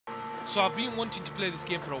So I've been wanting to play this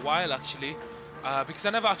game for a while actually, because I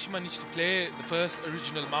never actually managed to play the first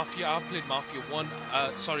original Mafia. I've played Mafia 1,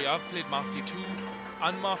 I've played Mafia 2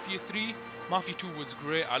 and Mafia 3. Mafia 2 was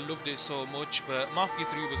great, I loved it so much, but Mafia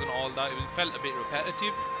 3 wasn't all that, it felt a bit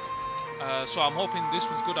repetitive. So I'm hoping this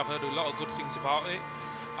one's good. I've heard a lot of good things about it,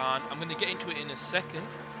 and I'm going to get into it in a second.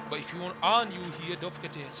 But if you are new here, don't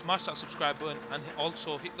forget to smash that subscribe button and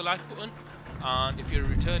also hit the like button. And if you're a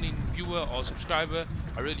returning viewer or subscriber,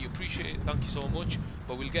 I really appreciate it. Thank you so much.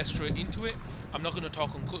 But we'll get straight into it. I'm not going to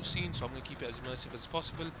talk on cutscenes, so I'm going to keep it as immersive as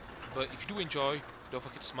possible. But if you do enjoy, don't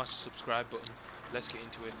forget to smash the subscribe button. Let's get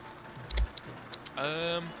into it.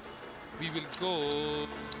 We will go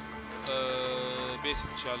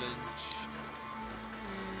basic challenge.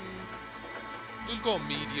 We'll go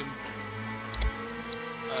medium.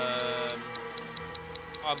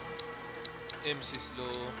 I've aim assist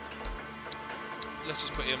low. Let's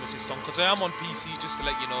just put aim assist on because I am on PC, just to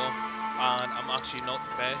let you know, and I'm actually not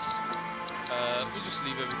the best. We'll just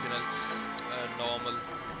leave everything else normal.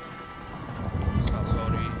 Start,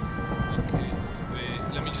 sorry. Okay,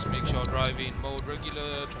 wait. Let me just make sure driving mode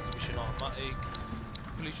regular, transmission automatic,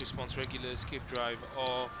 police response regular, skip drive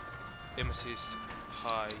off, aim assist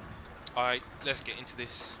high. Alright, let's get into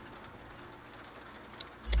this.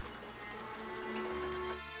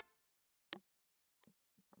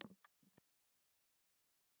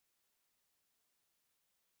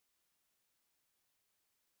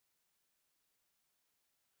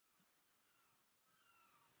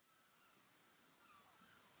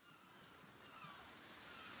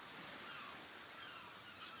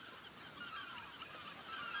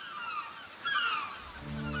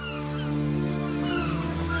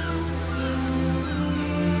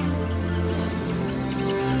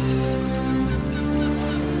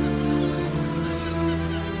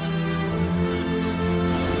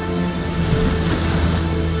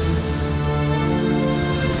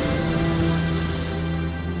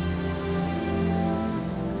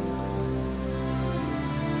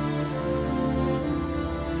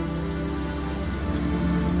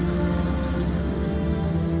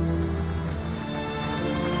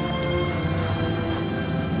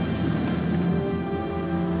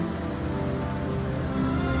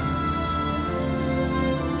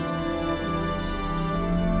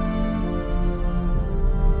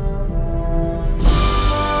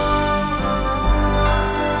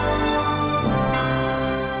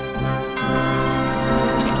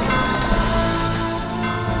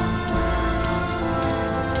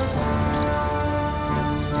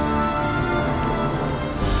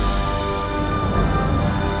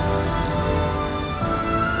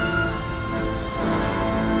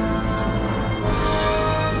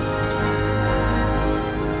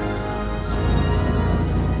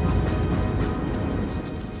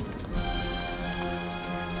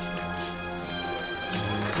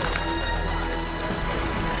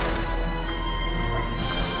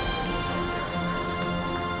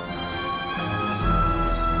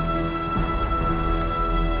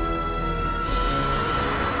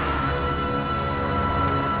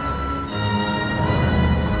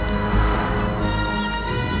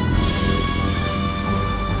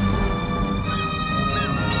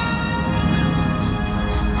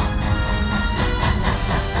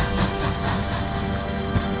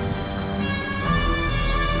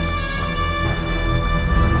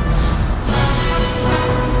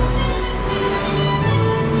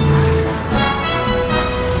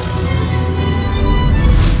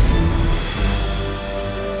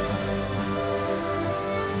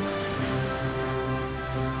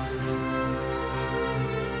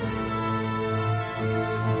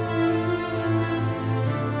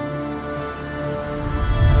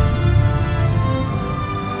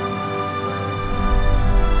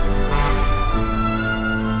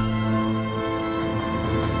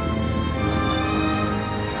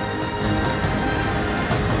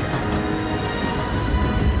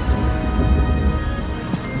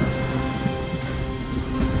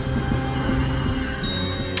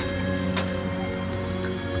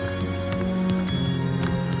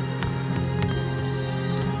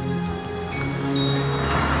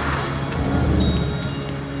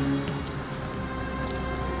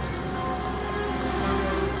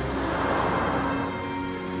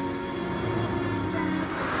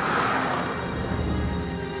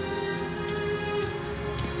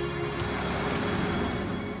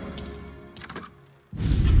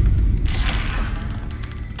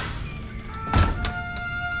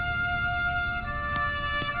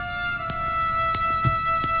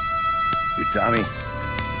 Tommy?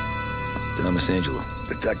 Thomas Angelo.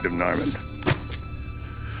 Detective Norman.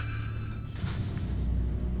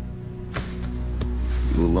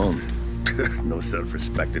 You alone? No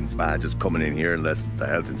self-respecting badges coming in here unless it's the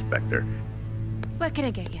health inspector. What can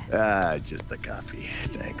I get you? Just a coffee,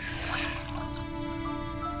 thanks.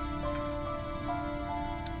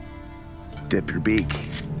 Dip your beak.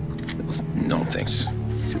 No, thanks.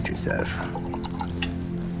 Suit yourself.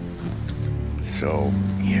 So,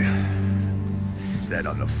 you said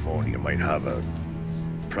on the phone you might have a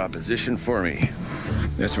proposition for me.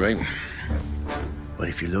 That's right. Well,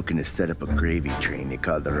 if you're looking to set up a gravy train, you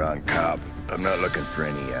called the wrong cop. I'm not looking for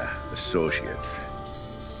any, associates.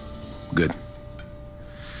 Good.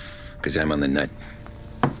 Because I'm on the nut.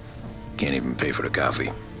 Can't even pay for the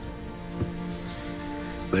coffee.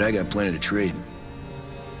 But I got plenty to trade.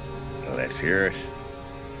 Let's hear it.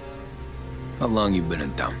 How long you been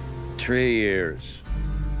in town? 3 years.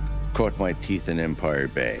 Caught my teeth in Empire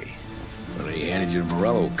Bay. Well, they handed you the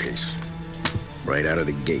Morello case. Right out of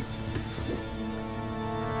the gate.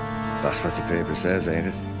 That's what the paper says, ain't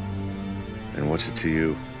it? And what's it to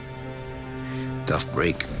you? Tough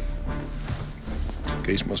break.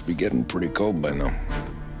 Case must be getting pretty cold by now.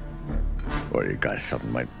 Or you got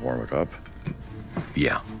something might warm it up?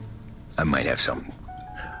 Yeah, I might have something.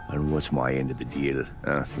 And what's my end of the deal?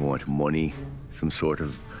 You want money? Some sort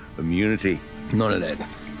of immunity? None of that.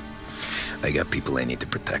 I got people I need to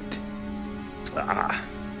protect.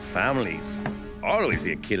 Families. Always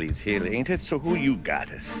the Achilles heel, ain't it? So who you got?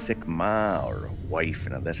 A sick ma or a wife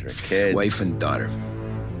and a litter of kids? Wife and daughter.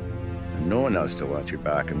 And no one else to watch your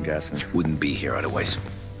back, I'm guessing. Wouldn't be here otherwise.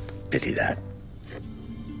 Pity that.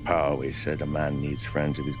 Pa always said a man needs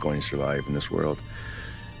friends if he's going to survive in this world.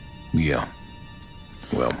 Yeah.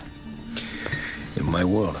 Well, in my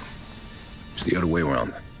world, it's the other way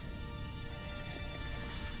around.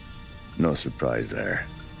 No surprise there.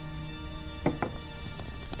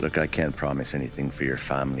 Look, I can't promise anything for your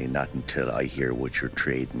family, not until I hear what you're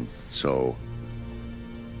trading. So,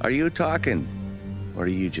 are you talking? Or are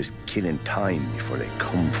you just killing time before they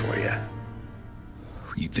come for you?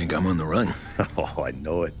 You think I'm on the run? Oh, I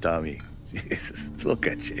know it, Tommy. Jesus, look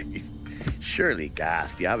at you. Surely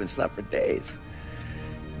gassed. You haven't slept for days.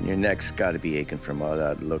 And your neck's got to be aching from all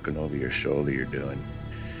that looking over your shoulder you're doing.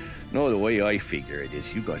 No, the way I figure it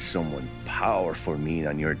is you got someone powerful mean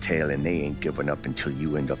on your tail and they ain't giving up until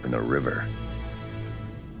you end up in the river.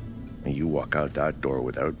 And you walk out that door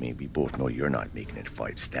without me, we both know you're not making it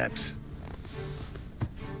 5 steps.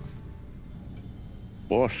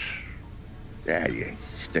 But, yeah, you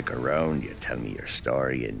stick around, you tell me your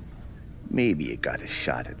story, and maybe you got a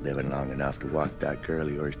shot at living long enough to walk that girl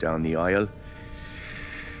of yours down the aisle.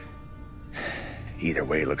 Either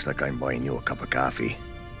way, it looks like I'm buying you a cup of coffee.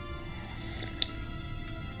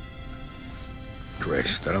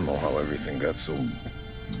 Christ, I don't know how everything got so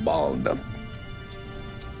balled up.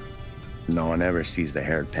 No one ever sees the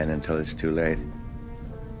haired pen until it's too late.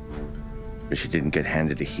 But you didn't get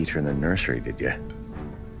handed a heater in the nursery, did you?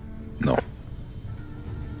 No.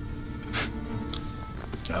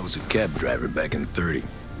 I was a cab driver back in '30.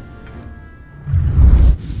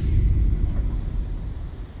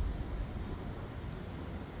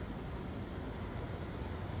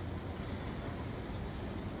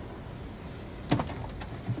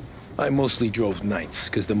 I mostly drove nights,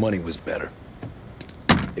 because the money was better.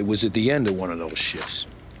 It was at the end of one of those shifts,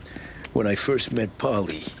 when I first met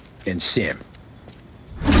Polly and Sam.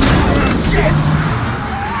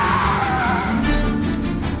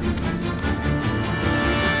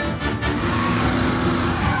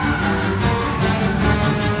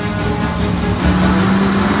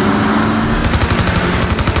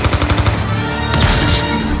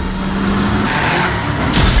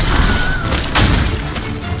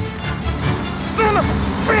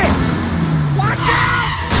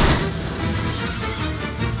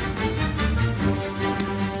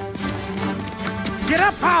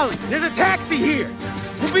 There's a taxi here.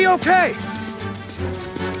 We'll be okay.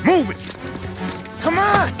 Move it. Come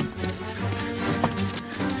on.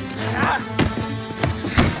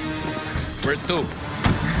 Where to?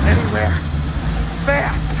 Anywhere.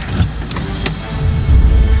 Fast.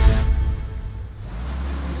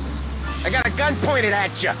 I got a gun pointed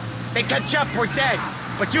at you. They catch up, we're dead.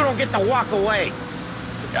 But you don't get to walk away.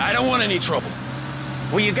 I don't want any trouble.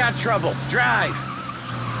 Well, you got trouble. Drive.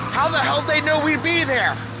 How the hell they know we'd be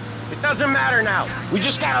there? It doesn't matter now. We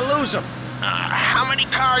just gotta lose them. How many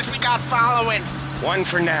cars we got following? 1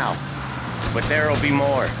 for now. But there'll be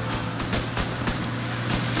more.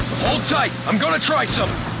 Hold tight. I'm gonna try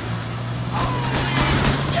something.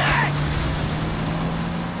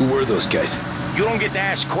 Who were those guys? You don't get to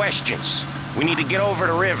ask questions. We need to get over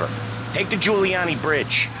the river. Take the Giuliani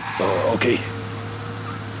Bridge. Oh, okay.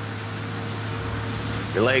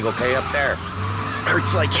 Your leg okay up there?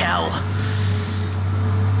 Hurts like hell.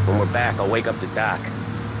 When we're back, I'll wake up the doc.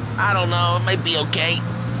 I don't know, it might be okay.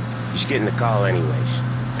 He's getting the call anyways.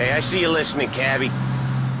 Hey, I see you listening, Cabby.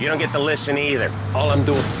 You don't get to listen either. All I'm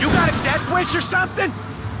doing... You got a death wish or something?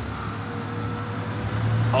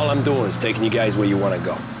 All I'm doing is taking you guys where you want to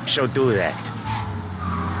go. So do that.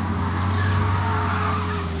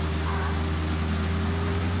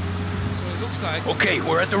 So it looks like... Okay,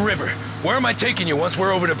 we're at the river. Where am I taking you once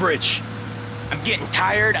we're over the bridge? I'm getting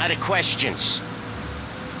tired of the questions.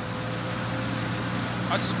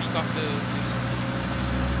 I'll just speak after this.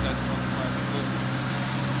 Since I don't know why people...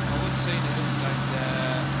 I was saying it looks like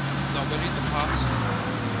no, we're in the past.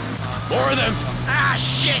 More of them! Ah,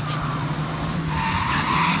 shit!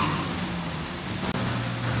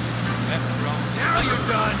 Left, wrong. Now you're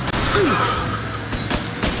done!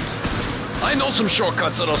 I know some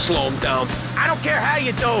shortcuts that'll slow them down. I don't care how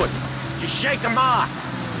you do it. Just shake them off.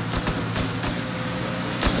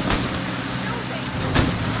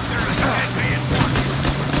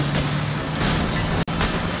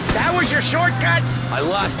 That was your shortcut? I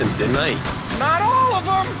lost him, didn't I? Not all of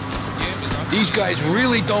them. These guys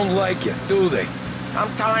really don't like you, do they?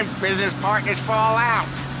 Sometimes business partners fall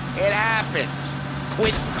out. It happens.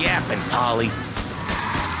 Quit yapping, Polly.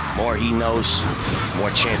 More he knows, more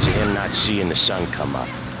chance of him not seeing the sun come up.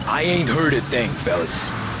 I ain't heard a thing, fellas.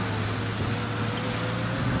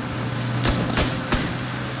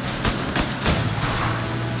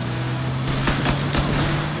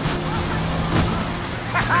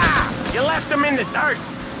 Ha-ha! You left him in the dirt.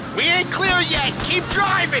 We ain't clear yet, keep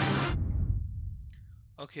driving!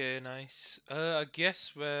 Okay, nice. I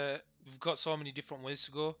guess we've got so many different ways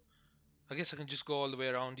to go. I guess I can just go all the way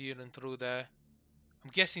around here and through there.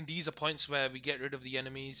 I'm guessing these are points where we get rid of the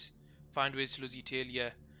enemies, find ways to lose your tail,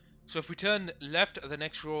 yeah. So if we turn left at the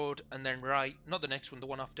next road and then right, not the next one, the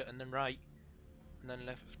one after, and then right, and then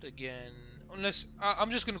left again. Unless,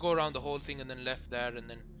 I'm just going to go around the whole thing and then left there and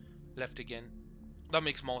then left again. That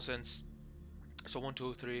makes more sense. So 1,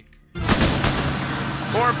 2, 3.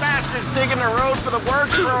 Poor bastards digging the road for the work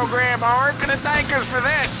program aren't gonna thank us for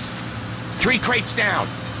this. 3 crates down.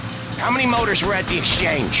 How many motors were at the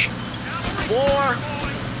exchange? 4,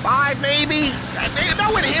 5 maybe?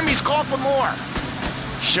 Knowing him, he's called for more.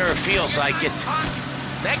 Sure feels like it.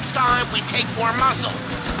 Next time, we take more muscle.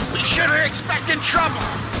 We should have expected trouble.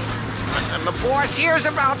 When the boss hears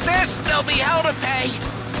about this, there'll be hell to pay.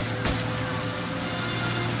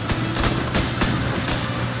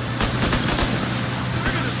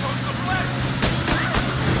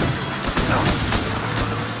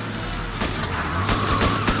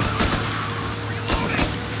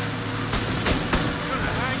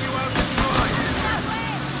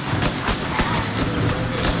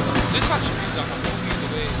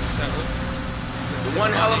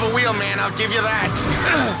 One hell of a wheel, man, I'll give you that.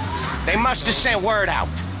 They must have sent word out.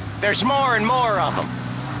 There's more and more of them.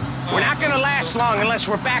 We're not gonna last long unless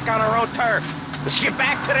we're back on our own turf. Let's get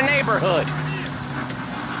back to the neighborhood.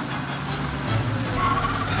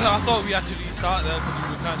 I thought we had to restart there because we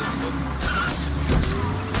were kind of stuck.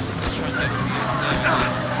 Let's try and get it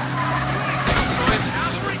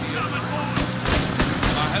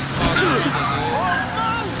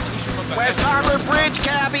here. West Harbor Bridge,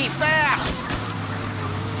 cabby, fast!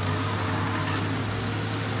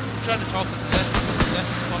 I'm trying to talk as less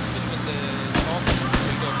as possible with the talk so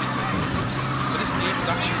you don't miss it. But this game is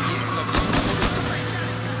actually beautiful. I've seen photos.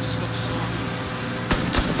 This looks so good.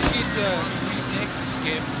 They did remake this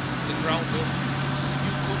game from the ground up. Just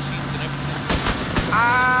new cutscenes and everything.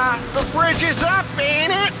 The bridge is up,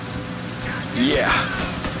 ain't it? Yeah.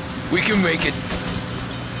 We can make it.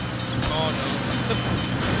 Oh no.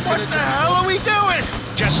 What the hell are we doing?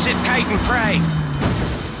 Just sit tight and pray.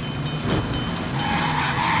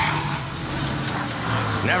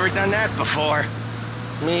 Never done that before.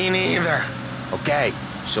 Me neither. Okay,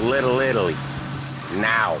 so Little Italy.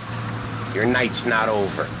 Now. Your night's not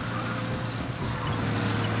over.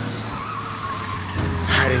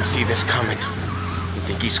 I didn't see this coming. You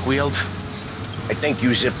think he squealed? I think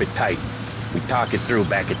you zip it tight. We talk it through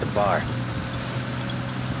back at the bar.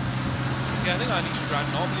 Yeah, I think I need to drive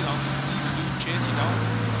normally now. These two chase you down.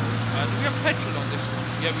 Do we have petrol on this one?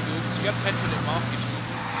 Yeah, we do. So we have petrol in Mafia 2.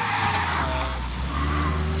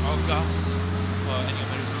 Or gas. Or any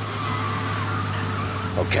American.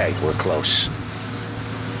 Okay, we're close.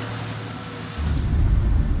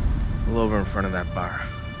 Pull over in front of that bar.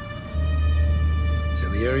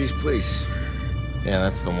 Salieri's place. Yeah,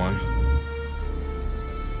 that's the one.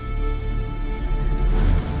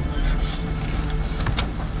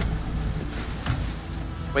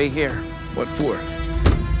 Wait here. What for?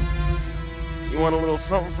 You want a little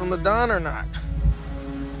something from the Don or not?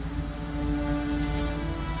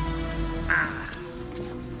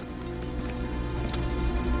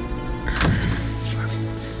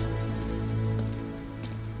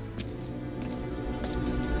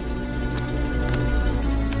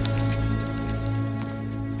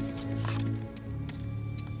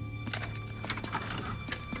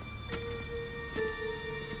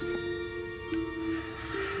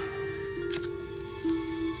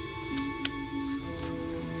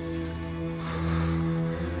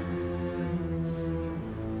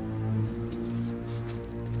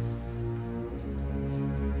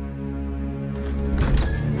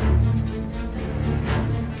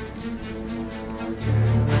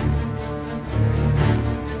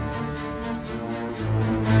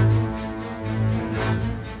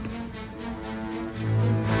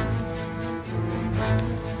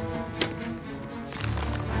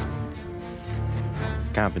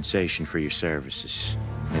 Compensation for your services.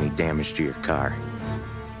 Any damage to your car.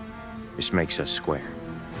 This makes us square.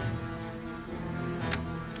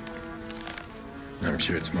 I'm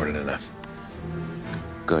sure it's more than enough.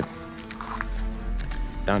 Good.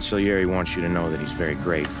 Don Salieri wants you to know that he's very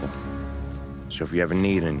grateful. So if you ever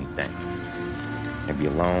need anything, maybe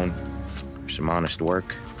a loan or some honest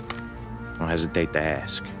work, don't hesitate to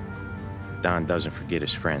ask. Don doesn't forget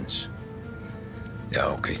his friends. Yeah,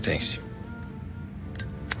 okay, thanks.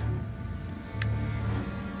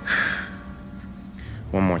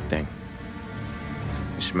 One more thing.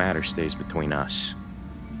 This matter stays between us.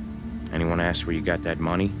 Anyone asks where you got that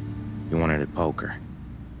money, you won it at poker.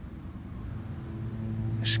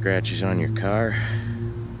 The scratches on your car,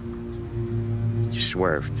 you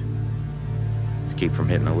swerved to keep from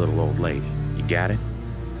hitting a little old lady. You got it?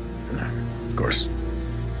 Of course.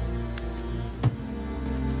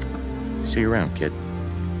 See you around, kid.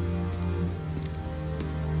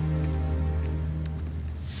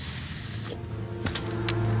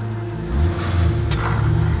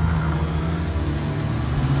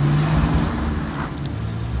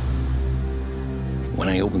 When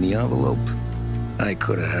I opened the envelope, I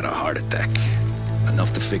could have had a heart attack.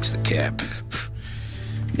 Enough to fix the cap.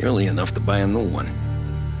 Nearly enough to buy a new one.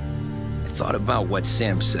 I thought about what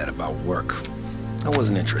Sam said about work. I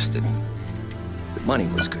wasn't interested. The money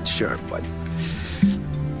was good, sure, but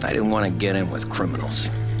I didn't want to get in with criminals.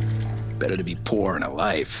 Better to be poor and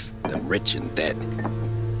alive than rich and dead.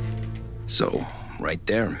 So, right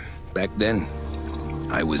there, back then,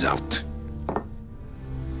 I was out.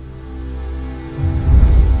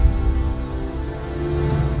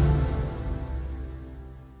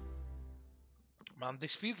 Man,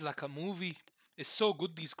 this feels like a movie. It's so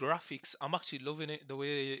good, these graphics. I'm actually loving it, the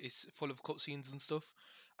way it's full of cutscenes and stuff.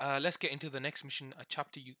 Let's get into the next mission, a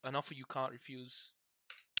chapter, an offer you can't refuse.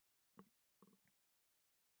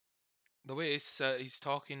 The way he's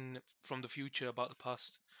talking from the future about the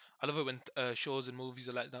past. I love it when shows and movies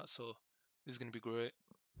are like that, so this is going to be great.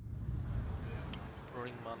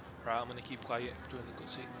 Running, man. Right, I'm going to keep quiet during the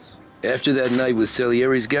cutscenes. After that night with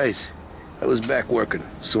Salieri's guys, I was back working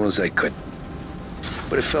as soon as I could.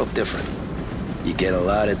 But it felt different. You get a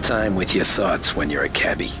lot of time with your thoughts when you're a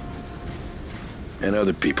cabbie. And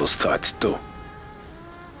other people's thoughts, too.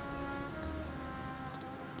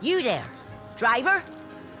 You there, driver?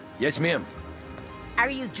 Yes, ma'am. Are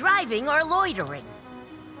you driving or loitering?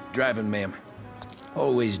 Driving, ma'am.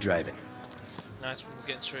 Always driving. Nice, we're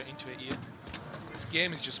getting straight into it here. This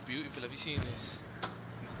game is just beautiful. Have you seen this?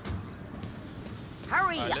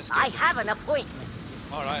 Hurry Right, up, I have an appointment.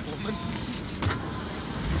 Alright, woman.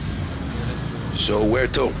 So where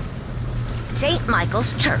to? St.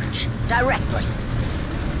 Michael's Church, directly.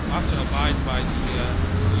 I have to abide by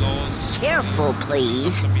the laws. Careful,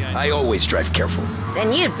 please. I always drive careful.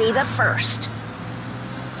 Then you'd be the first.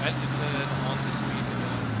 I have to turn on the speed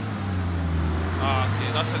limit. Ah, okay,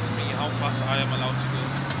 that tells me how fast I am allowed to go.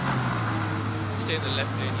 Stay in the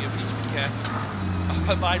left lane here, please be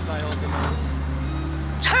careful. Abide by all the laws.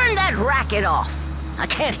 Turn that racket off. I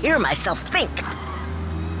can't hear myself think.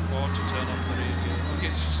 Forward to turn off the radio. Okay,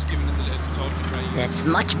 it's just giving us a little tutorial right here. That's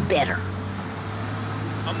much better.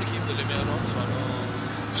 I'm gonna keep the limiter on so I know.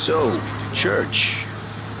 So, church.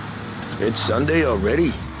 It's Sunday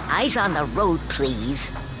already? Eyes on the road,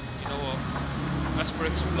 please. You know what? Let's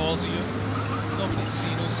break some laws here. Nobody's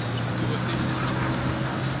seen us do a thing.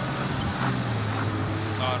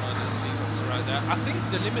 Oh no, the police officer right there. I think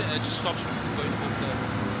the limiter just stops me from going above the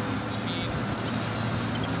speed.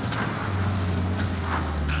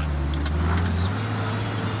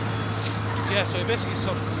 Yeah, so it basically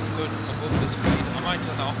stops me from going above the speed. I might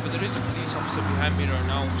turn that off, but there is a police officer behind me right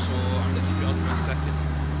now, so I'm gonna keep it on for a second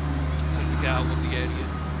until we get out of the area.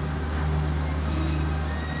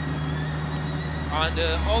 And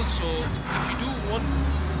also, if you do want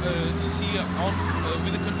to see it on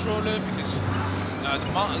with the controller, because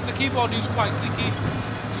the keyboard is quite clicky,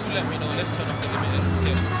 you let me know. Let's turn off the limiter.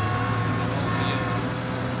 Yeah.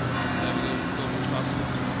 There we go much faster.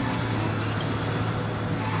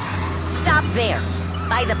 Stop there,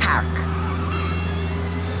 by the park.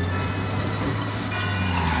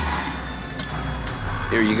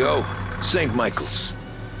 Here you go. St. Michael's.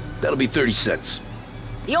 That'll be 30 cents.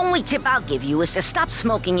 The only tip I'll give you is to stop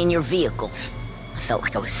smoking in your vehicle. I felt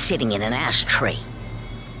like I was sitting in an ashtray.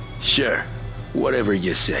 Sure. Whatever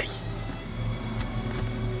you say.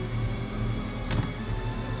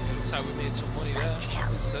 Looks like we made some money there.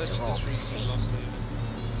 Italians Search are the all the streets same. and lost it.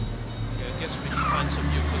 Okay, I guess when you find some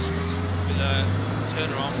new customers, we'll turn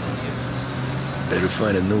around from here. Better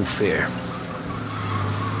find a new fare.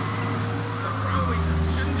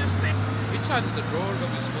 It's side of the road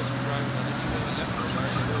that we're supposed to be driving, and then you go left or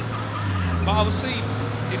right. I don't know. But I was saying,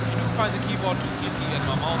 if you do find the keyboard too clicky and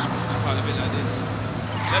my mouse moves quite a bit like this,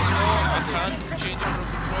 let me know. I can change it for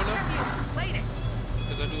a controller.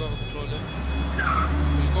 Because I do have a controller.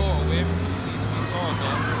 We'll go away from these people. Oh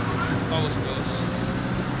no, that was close.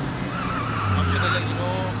 I'm gonna let you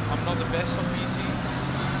know I'm not the best on PC.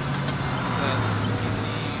 PC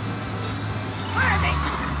is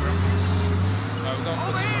graphics. Alright, we're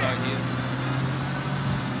gonna put some right here.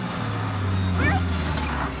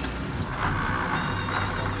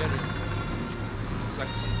 Don't get it. It's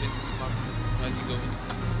like some businessman. How's he going?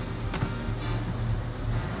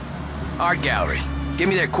 Art gallery. Get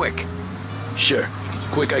me there quick. Sure.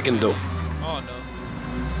 Quick I can do. Oh no.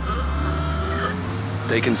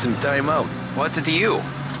 Taking some time out. What's it to you?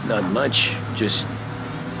 Not much. Just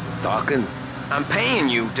talking. I'm paying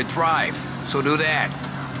you to drive, so do that.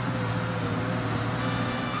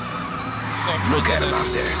 Look at him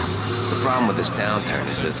out there. The problem with this downturn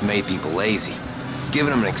is that it's made people lazy.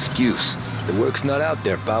 Giving them an excuse. The work's not out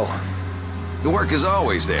there, pal. The work is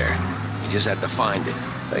always there. You just have to find it.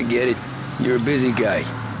 I get it. You're a busy guy.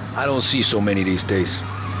 I don't see so many these days.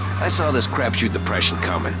 I saw this crapshoot depression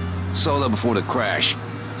coming. Sold up before the crash.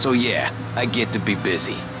 So yeah, I get to be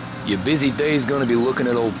busy. Your busy day's gonna be looking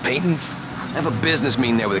at old paintings? I have a business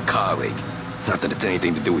meeting there with a colleague. Not that it's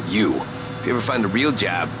anything to do with you. If you ever find a real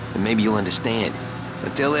job, then maybe you'll understand.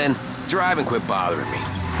 Until then, drive and quit bothering me.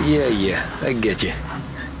 Yeah, I get you.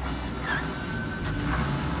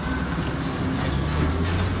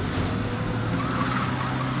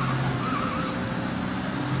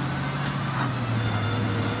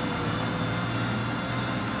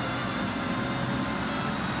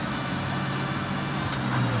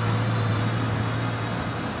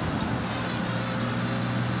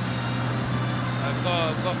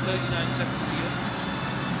 I've got 39 seconds here.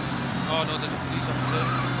 Oh no, there's a police officer.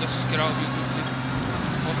 Let's just get out of here quickly.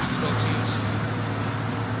 Hopefully they don't see us.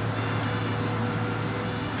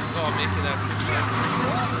 Gotta make it that quick time.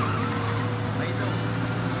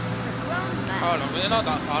 Oh no, we're not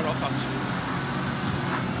that far off actually.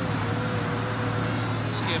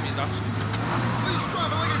 This game is actually good.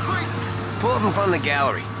 Pull up in front of the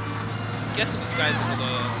gallery. I'm guessing this guy's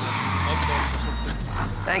another mob boss or something.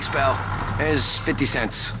 Thanks, pal. There's 50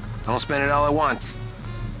 cents. I don't spend it all at once.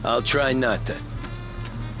 I'll try not to.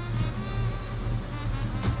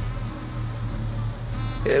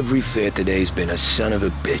 Every fare today's been a son of a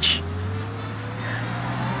bitch.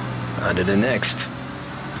 On to the next.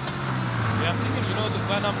 Yeah, I'm thinking, you know, that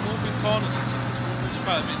when I'm moving corners and stuff, this will move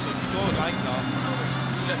quite a bit, so if you don't like that,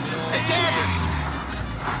 just let me know.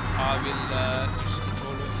 I will use the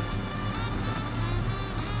controller.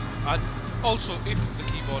 And also, if the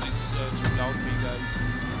keyboard is too loud for you guys.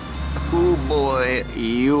 Ooh boy,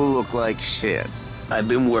 you look like shit. I've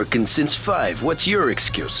been working since 5. What's your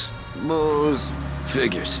excuse? Booze.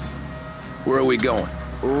 Figures. Where are we going?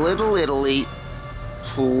 Little Italy,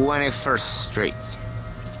 21st Street.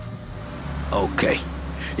 Okay.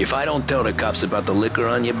 If I don't tell the cops about the liquor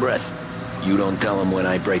on your breath, you don't tell them when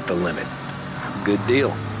I break the limit. Good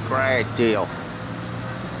deal. Great deal.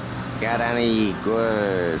 Got any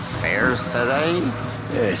good fares today?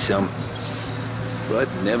 Yeah, some. But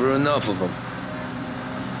never enough of them.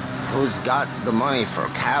 Who's got the money for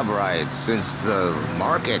cab rides since the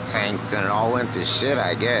market tanked and it all went to shit,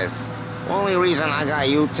 I guess? Only reason I got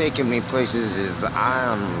you taking me places is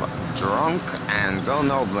I'm drunk and don't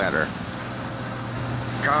know better.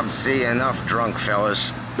 Cops see enough drunk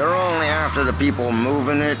fellas. They're only after the people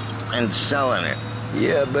moving it and selling it.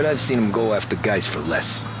 Yeah, but I've seen them go after guys for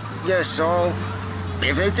less. Yes, so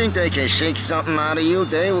if they think they can shake something out of you,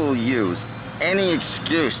 they will use any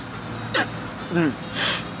excuse.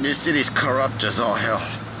 This city's corrupt as all hell.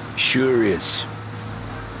 Sure is.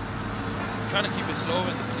 I'm trying to keep it slow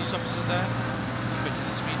when the police officer's there. Keep it to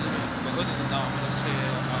the speed limit. But other than that, I'm going to stay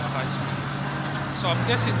at high speed. So I'm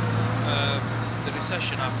guessing the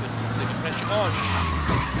recession happened. The depression. Oh,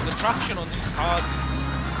 the traction on these cars is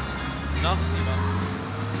nasty, man.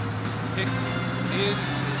 It takes years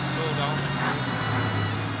to slow down.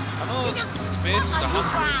 I know space is the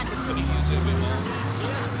handbrake, but you use it a bit more.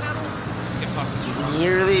 Let's get past this road.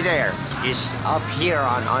 Nearly there. Just up here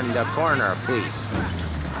on the corner, please.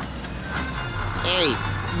 Hey,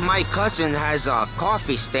 my cousin has a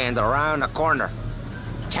coffee stand around the corner.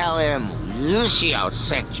 Tell him Lucio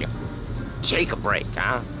sent you. Take a break,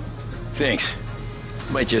 huh? Thanks.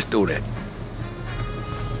 Might just do that.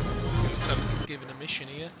 I'm given a mission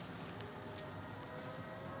here.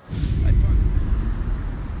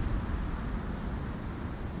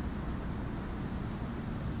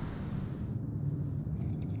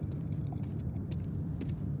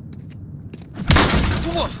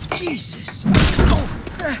 Jesus.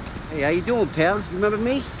 Hey, how you doing, pal? You remember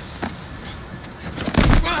me?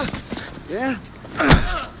 Yeah?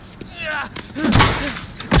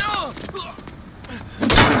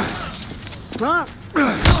 Huh?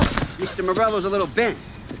 Mr. Morello's a little bent.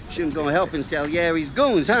 Shouldn't go helping Salieri's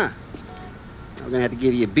goons, huh? I'm gonna have to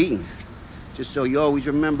give you a beating. Just so you always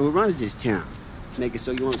remember who runs this town. Make it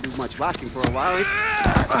so you won't do much rocking for a while.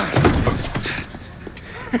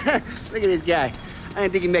 Look at this guy. I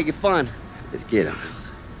didn't think he'd make it fun. Let's get him.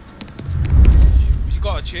 We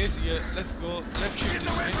got a chase here. Let's go. Left shift is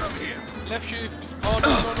right. Left shift. Oh no,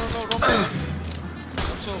 wrong one.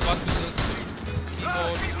 I'm so bad with the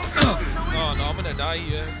keyboard. No, I'm gonna die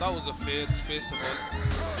here. That was a fair space of it.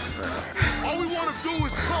 All we want to do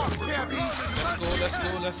is talk, cabby.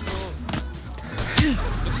 Let's go.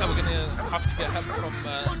 Looks like we're gonna have to get help from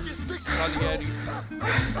Salieri.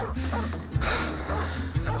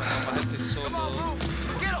 My head is so low.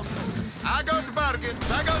 I got the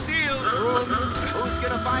bargains, I got deals. Who's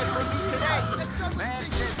gonna buy from me today?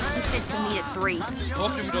 He said to meet at 3.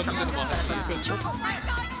 Hopefully we don't lose any more health here. Let's go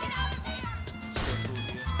through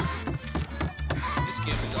here. This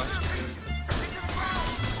game is actually very good. Come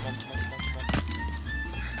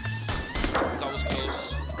on. That was close.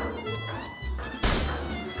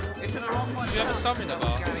 Do you have a stamina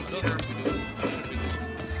bar? I don't think we do. Should we do?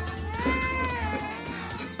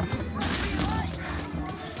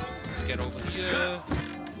 Let's get over here.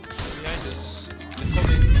 Behind us. They're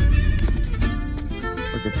coming.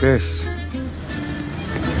 Look at this.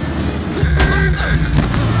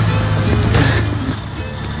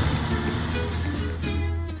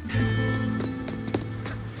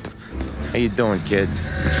 How you doing, kid?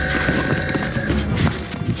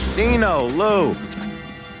 Dino, Lou.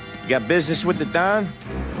 You got business with the Don?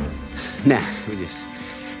 Nah, we're just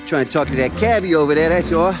trying to talk to that cabbie over there,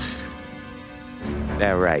 that's all.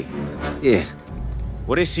 That right. Yeah.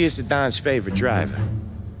 Well, this here's the Don's favorite driver.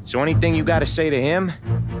 So anything you gotta say to him,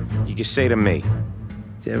 you can say to me.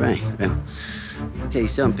 Is that right? Well, I'll tell you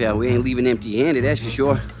something, pal. We ain't leaving empty-handed, that's for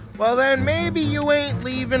sure. Well, then maybe you ain't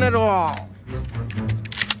leaving at all.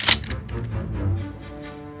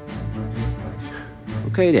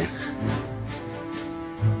 Okay, then.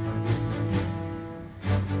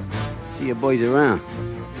 See your boys around.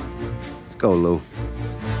 Let's go, Lou.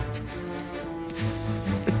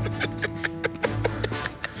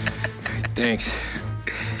 Thanks.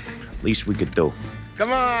 Least we could do.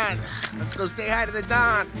 Come on, let's go say hi to the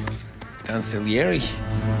Don. Don Salieri?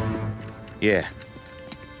 Yeah.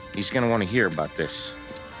 He's gonna want to hear about this.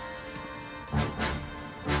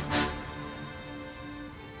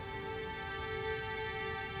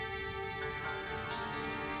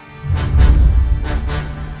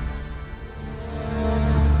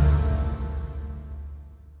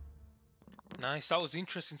 Nice, that was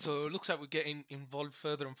interesting. So it looks like we're getting involved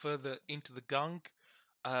further and further into the gang.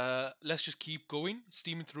 Let's just keep going,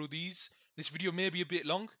 steaming through these. This video may be a bit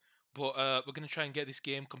long, but we're going to try and get this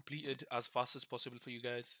game completed as fast as possible for you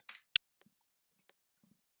guys.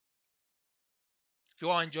 If you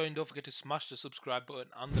are enjoying, don't forget to smash the subscribe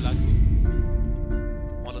button and the like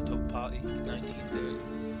button. Molotov Party 1930.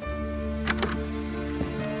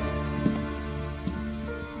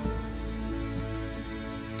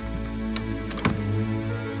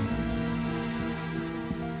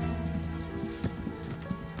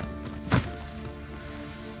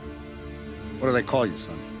 What do they call you,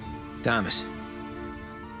 son? Thomas.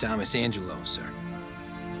 Tommy Angelo, sir.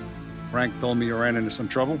 Frank told me you ran into some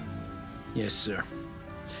trouble? Yes, sir.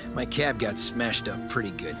 My cab got smashed up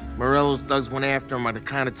pretty good. Morello's thugs went after him on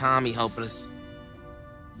account of Tommy helping us.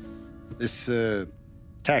 This,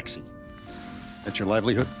 taxi. That's your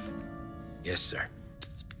livelihood? Yes, sir.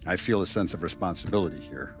 I feel a sense of responsibility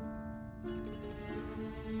here.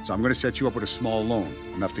 So I'm gonna set you up with a small loan,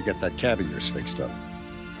 enough to get that cab of yours fixed up.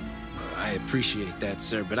 I appreciate that,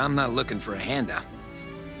 sir, but I'm not looking for a handout.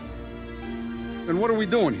 Then what are we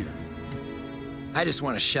doing here? I just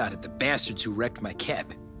want a shot at the bastards who wrecked my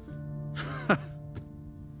cab.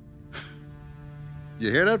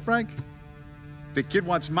 You hear that, Frank? The kid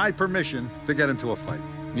wants my permission to get into a fight.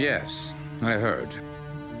 Yes, I heard.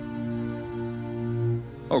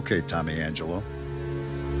 Okay, Tommy Angelo.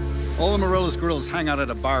 All the Morello's girls hang out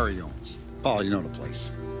at a bar he owns. Paul, you know the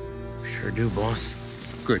place. Sure do, boss.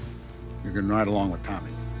 Good. You can ride along with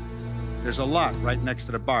Tommy. There's a lot right next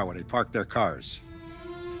to the bar where they park their cars.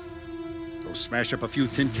 Go smash up a few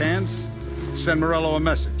tin cans, send Morello a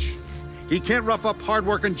message. He can't rough up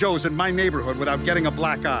hard-working Joes in my neighborhood without getting a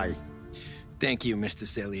black eye. Thank you, Mr.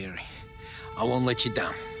 Salieri. I won't let you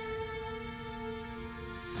down.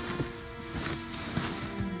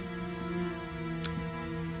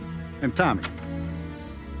 And Tommy,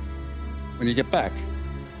 when you get back,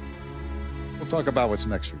 we'll talk about what's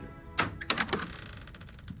next for you.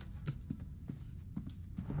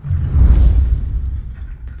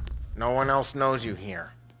 No one else knows you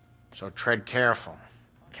here, so tread careful,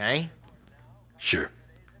 okay? Sure.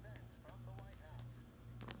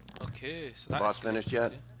 Okay, so that's Boss finished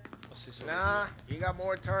yet? What's this over Nah, you got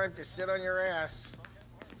more time to sit on your ass.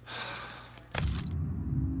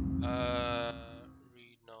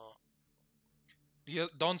 Read now. Dear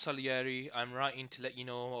Don Salieri, I'm writing to let you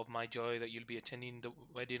know of my joy that you'll be attending the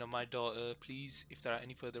wedding of my daughter. Please, if there are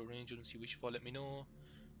any further arrangements you wish for, let me know.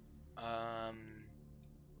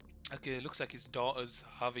 Okay, it looks like his daughter's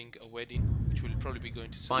having a wedding, which we'll probably be going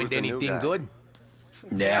to see. Find anything good?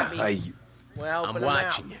 Yeah, I'm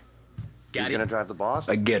watching you. Got it? Gonna drive the boss?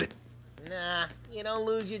 I get it. Nah, you don't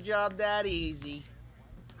lose your job that easy.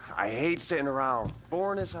 I hate sitting around.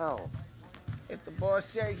 Boring as hell. If the boss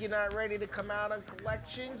says you're not ready to come out on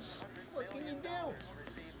collections, what can you do?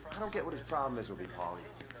 I don't get what his problem is with me, Paulie.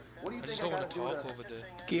 What do you I think just don't I want to gotta talk do over the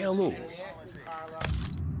Get a move.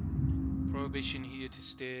 prohibition here to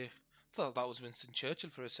stay. Thought that was Winston Churchill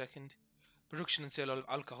for a second. Production and sale of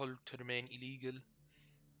alcohol to remain illegal.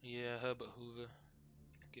 Yeah, Herbert Hoover.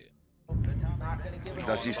 Okay.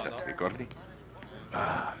 Das ist ricordi?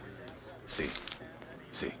 Ah, sì.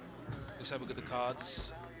 Sì. Let's have a look at the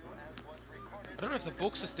cards. I don't know if the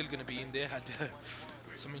books are still going to be in there. Had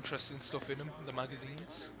some interesting stuff in them, the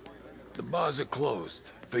magazines. The bars are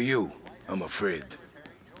closed. For you, I'm afraid.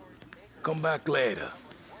 Come back later.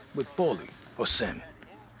 With Paulie or Sam.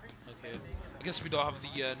 Okay. I guess we don't have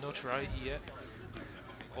the notoriety yet.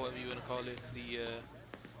 Or whatever you want to call it. The,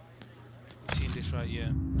 we've seen this right,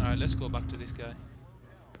 yeah. Alright, let's go back to this guy.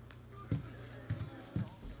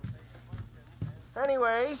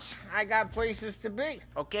 Anyways, I got places to be.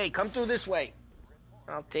 Okay, come through this way.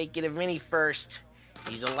 I'll take you to Vinny first.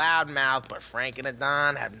 He's a loudmouth, but Frank and the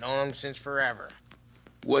Don have known him since forever.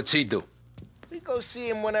 What's he do? We go see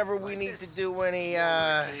him whenever we need to do any,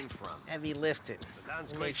 heavy lifting.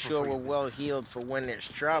 We make sure we're well healed for when there's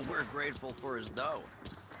trouble. We're grateful for his dough.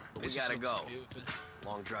 But we This gotta looks go. beautiful.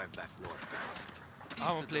 Long drive back north. I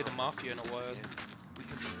haven't played the Mafia in a while.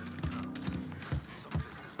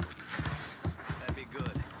 That'd be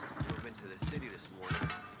good. Drove into the city this morning.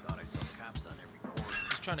 Thought I saw cops on every corner.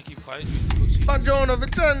 Just trying to keep quiet. Buongiorno,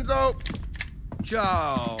 Vincenzo!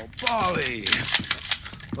 Ciao, Polly.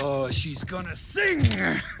 Oh, she's gonna sing.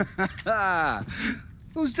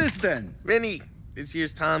 Who's this then? Vinny, this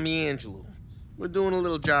here's Tommy Angelo. We're doing a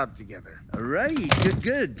little job together. All right,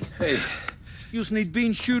 good. Hey, you need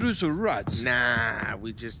bean shooters or rods? Nah,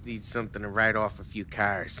 we just need something to write off a few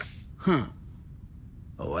cars. Huh.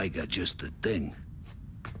 Oh, I got just the thing.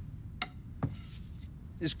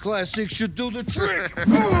 This classic should do the trick.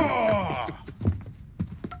 Oh!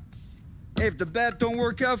 Hey, if the bat don't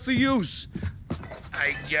work out for use,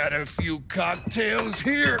 I got a few cocktails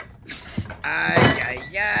here. Ay.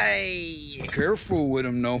 Careful with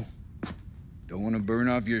them, though. Don't want to burn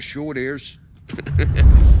off your short hairs.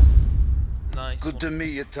 Nice. Good to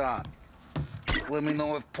meet you, Tom. Let me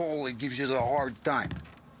know if Paulie gives you the hard time.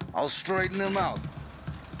 I'll straighten him out.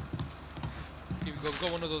 Here we go. We've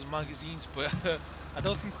got one of those magazines, but I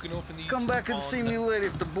don't think we can open these. Come back and on see me later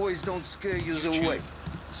if the boys don't scare you away.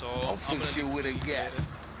 So I'll fix you with a gat.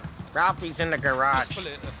 Ralphie's in the garage. Just for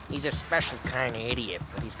later. He's a special kind of idiot,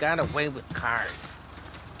 but he's got a way with cars.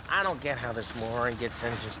 I don't get how this moron gets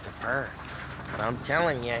engines to burn. But I'm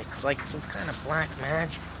telling you, it's like some kind of black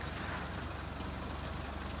magic.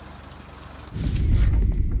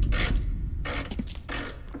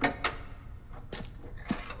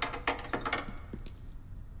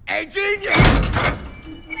 Hey, genius!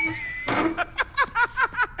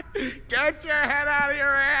 Get your head out of your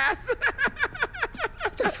ass!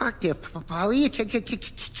 What the fuck there, Polly? You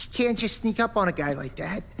can't just sneak up on a guy like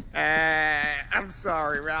that. I'm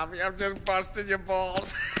sorry, Ralphie. I'm just busting your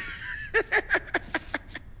balls.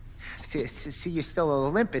 See, you're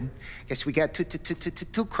still limping. Guess we got two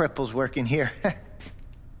cripples working here.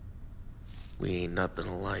 We ain't nothing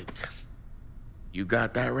alike. You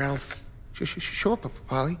got that, Ralph? Sure,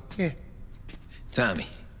 Polly. Yeah. Tommy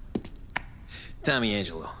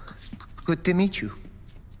Angelo. Good to meet you.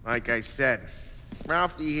 Like I said,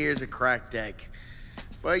 Ralphie here's a cracked egg.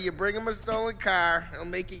 But you bring him a stolen car, he'll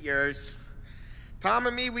make it yours. Tom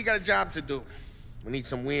and me, we got a job to do. We need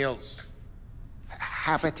some wheels.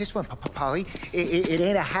 How about this one, Polly? It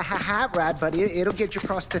ain't a hot rod, but it'll get you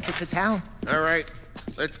across to town. All right,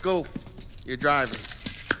 let's go. You're driving.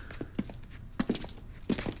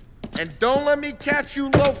 And don't let me catch you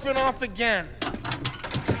loafing off again.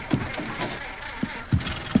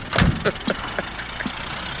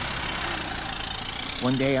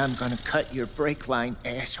 One day I'm gonna cut your brake line,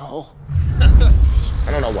 asshole. I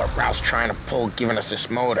don't know what Ralph's trying to pull giving us this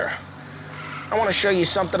motor. I want to show you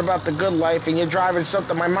something about the good life, and you're driving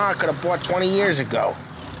something my mom could have bought 20 years ago.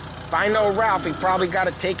 If I know Ralph, he probably got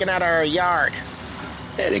it taken out of our yard.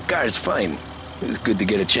 Yeah, the car's fine. It's good to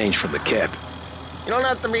get a change from the cab. You don't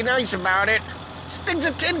have to be nice about it. This thing's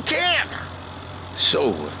a tin can.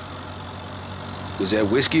 So, was that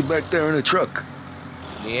whiskey back there in the truck?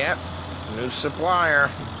 Yep, new supplier.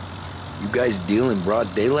 You guys deal in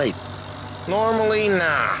broad daylight? Normally,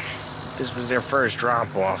 nah. This was their first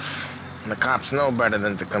drop-off. And the cops know better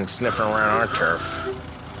than to come sniffing around our turf.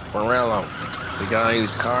 Morello, we got all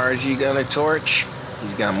these cars you got a torch?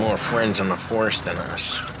 He's got more friends on the force than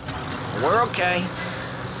us. But we're okay,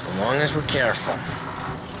 as long as we're careful.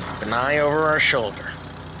 Keep an eye over our shoulder.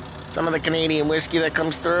 Some of the Canadian whiskey that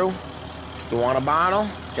comes through, you want a bottle?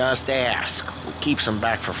 Just ask. We'll keep some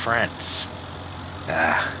back for friends.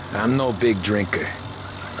 I'm no big drinker.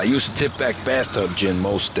 I used to tip back bathtub gin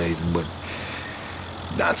most days, but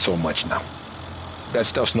not so much now. That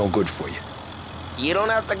stuff's no good for you. You don't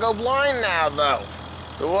have to go blind now, though.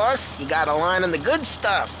 To us, you got a line on the good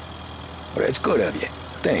stuff. Well, that's good of you.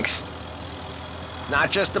 Thanks.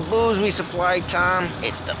 Not just the booze we supply, Tom.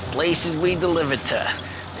 It's the places we deliver to.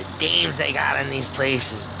 The dames they got in these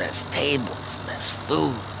places. Best tables, best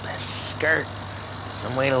food, best skirt.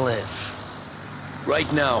 Some way to live.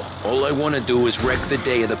 Right now, all I want to do is wreck the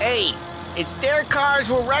day of the... Hey, it's their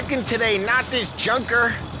cars we're wrecking today, not this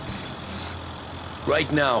junker.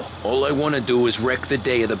 Right now, all I want to do is wreck the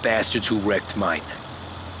day of the bastards who wrecked mine.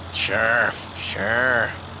 Sure.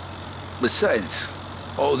 Besides,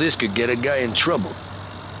 all this could get a guy in trouble.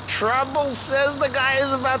 Trouble, says the guy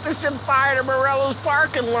who's about to set fire to Morello's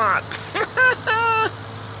parking lot.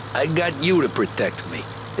 I got you to protect me.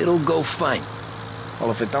 It'll go fine.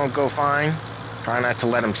 Well, if it don't go fine, try not to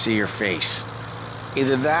let them see your face.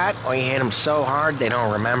 Either that, or you hit them so hard they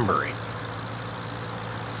don't remember it.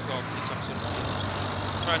 Police officer.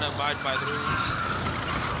 Trying to abide by the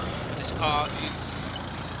rules. This car is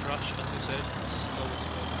a crush, as you said. Slow as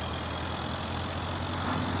well.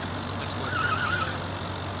 Let's go.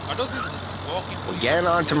 I don't think this walking. We're getting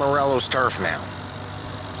onto Morello's turf now.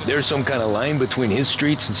 There's some kind of line between his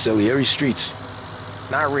streets and Salieri streets?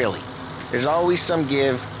 Not really. There's always some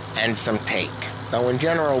give and some take. Though in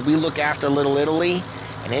general, we look after Little Italy,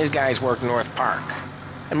 and his guys work North Park.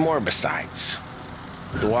 And more besides.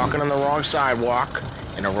 If you're walking on the wrong sidewalk,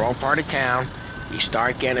 in the wrong part of town, you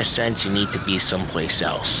start getting a sense you need to be someplace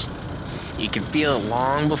else. You can feel it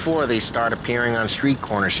long before they start appearing on street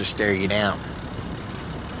corners to stare you down.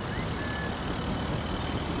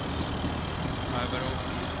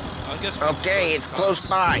 Okay, it's close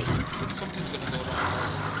by. Something's gonna go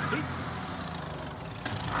wrong.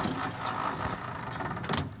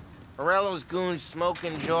 Morello's goons smoke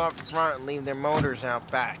and jaw up front and leave their motors out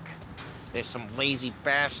back. There's some lazy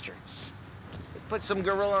bastards. They put some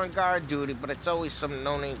gorilla on guard duty, but it's always some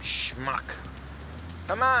no-name schmuck.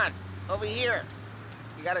 Come on, over here.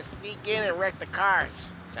 You gotta sneak in and wreck the cars.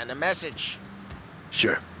 Send a message.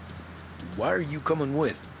 Sure. Why are you coming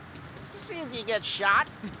with? To see if you get shot.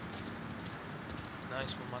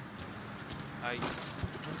 Nice one, man.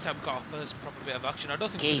 Looks like we got our first proper bit of action. I don't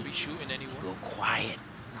think we're gonna be shooting anyone. Go quiet.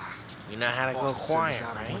 You know how to go quiet,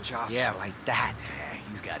 right? Yeah, like that. Yeah,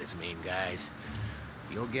 he's got his main guys.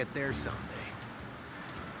 You'll get there someday.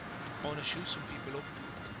 I wanna shoot some people up.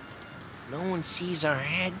 If no one sees our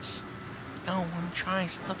heads, no one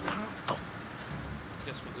tries to pop them.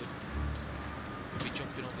 Guess we're good. We'll be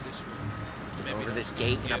jumping over this one. Maybe over this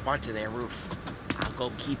gate and up onto their roof. I'll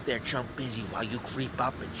go keep their chump busy while you creep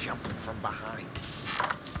up and jump him from behind.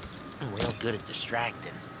 I'm real good at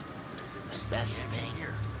distracting. It's the best thing.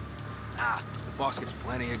 The boss gets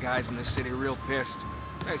plenty of guys in this city real pissed.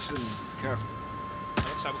 Makes them careful.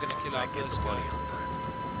 Looks like we're gonna kill our first guy.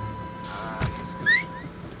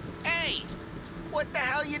 Hey! What the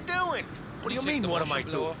hell you doing? What do you mean, what am I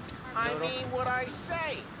doing? I mean what I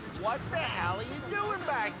say. What the hell are you doing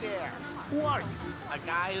back there? Who are you? A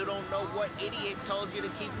guy who don't know what idiot told you to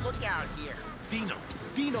keep lookout here. Dino.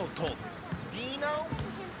 Dino told me. Dino?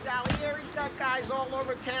 Salieri's got guys all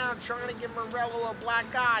over town trying to give Morello a black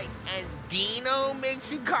eye, and Dino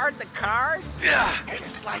makes you guard the cars? Yeah.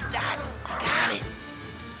 Just like that. I got it.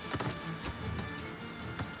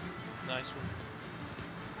 Nice one.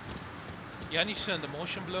 Yeah, I need to turn the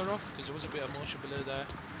motion blur off, because there was a bit of motion blur there.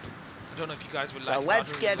 I don't know if you guys would like Well,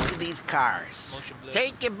 let's get to these cars.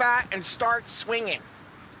 Take it back and start swinging.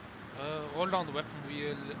 Hold down the weapon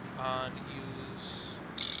wheel and use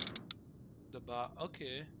the bar.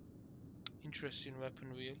 Okay. Interesting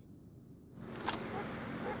weapon wheel.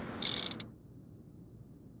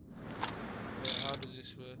 Wait, how does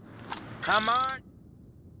this work? Come on.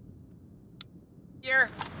 Here.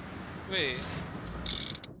 Wait.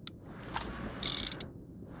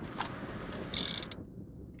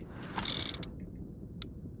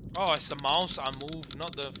 Oh, it's the mouse I move,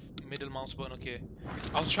 not the middle mouse button. Okay.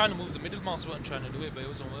 I was trying to move the middle mouse button, trying to do it, but it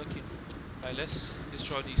wasn't working. Right, let's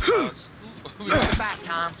destroy these cars. Look back,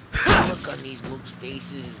 Tom. The look on these whoops'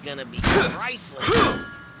 faces is gonna be priceless.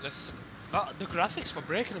 Let's. The graphics for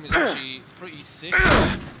breaking them is actually pretty sick.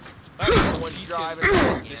 That is some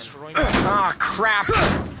details destroying. Oh crap!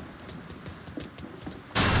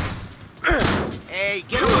 Hey,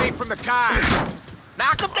 get away from the car!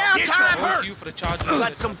 Knock him down, Tom! Thank you for the charge. You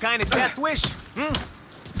got some kind of death wish? I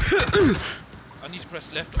need to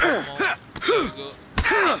press left or more. There we go.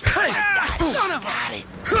 Son of a... Got it.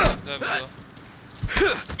 There we go.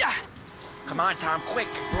 Come on, Tom, quick.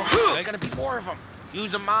 There's gonna be more of them.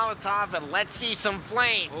 Use a Molotov and let's see some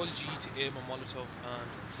flames. Hold G to aim a Molotov and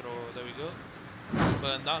throw. There we go.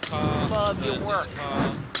 Burn that car. Love your work.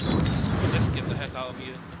 Car. Let's get the heck out of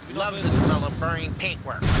here. Love the smell of burning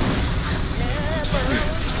paintwork.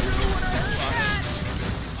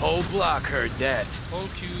 Whole block heard that.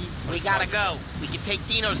 Hold Q. We gotta go. We can take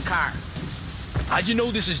Dino's car. How'd you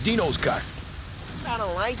know this is Dino's car? I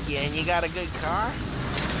don't like you and you got a good car.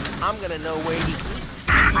 I'm gonna know where you keep.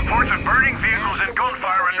 Reports of burning vehicles and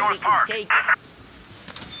gunfire in North Park. It's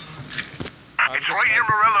right near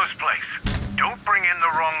Morello's place. Don't bring in the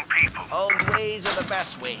wrong people. Old ways are the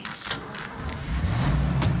best ways.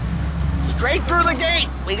 Straight through the gate.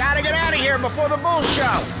 We gotta get out of here before the bull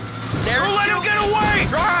show. Don't let him get away!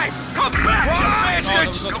 Drive! Come back, you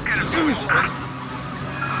bastards! Don't get us.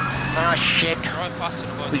 Oh shit.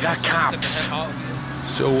 We got cops.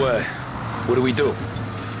 So, what do we do?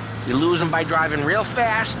 You lose them by driving real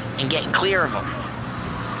fast and getting clear of them.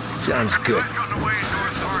 Sounds good.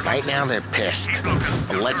 Right now they're pissed,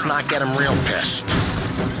 but let's not get them real pissed.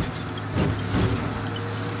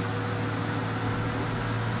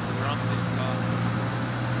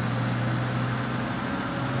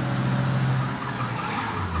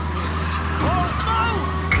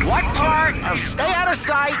 What part of stay out of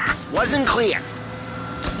sight wasn't clear?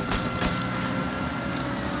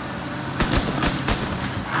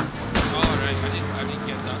 Alright, I didn't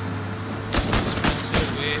get that. Just trying to stay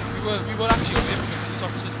away. We were actually away from the police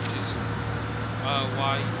officers, which is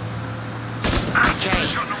why. Okay,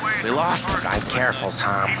 we lost it. Drive careful,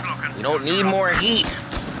 Tom. We don't need more heat.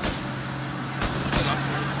 Still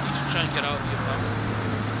afterwards, we need to try and get out of here fast.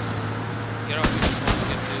 Get out of here before we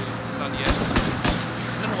get to Salieri.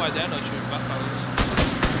 I don't know why they're not showing back hours.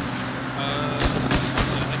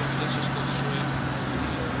 Let's just go straight.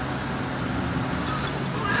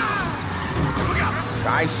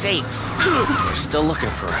 Drive safe. They're still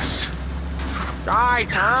looking for us.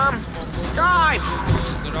 Drive, Tom. Drive.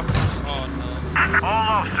 Oh no. All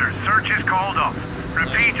officers, search is called off.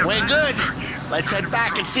 Repeat. We're good. Let's head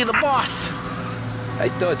back and see the boss. I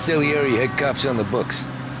thought Salieri had cops on the books.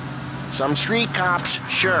 Some street cops,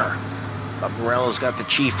 sure. But Morello's got the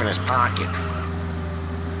chief in his pocket.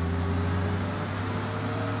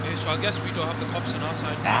 Okay, so I guess we don't have the cops on our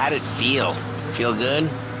side. How'd it feel? Feel good?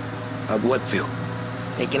 How'd what feel?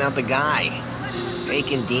 Taking out the guy.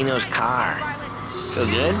 Taking Dino's car. Feel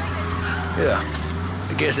good? Yeah,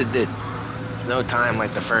 I guess it did. There's no time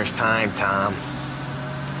like the first time, Tom.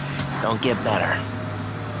 Don't get better.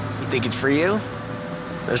 You think it's for you?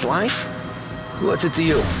 This life? What's it to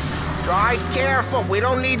you? Drive careful. We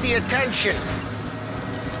don't need the attention.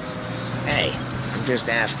 Hey, I'm just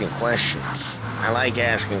asking questions. I like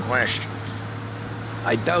asking questions.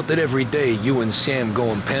 I doubt that every day you and Sam go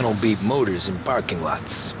and panel beat motors in parking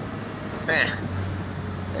lots.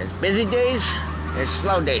 There's busy days, there's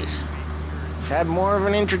slow days. Had more of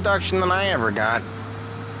an introduction than I ever got.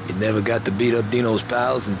 You never got to beat up Dino's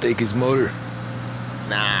pals and take his motor?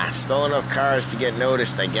 Nah, stole enough cars to get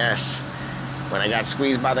noticed, I guess. When I got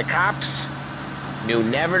squeezed by the cops, knew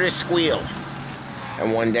never to squeal.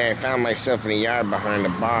 And one day I found myself in a yard behind a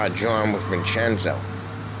bar drawn with Vincenzo.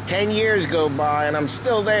 10 years go by and I'm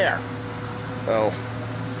still there. So,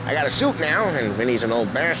 I got a suit now, and Vinny's an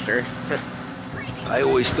old bastard. I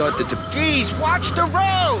always thought that Jeez, watch the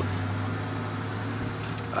road!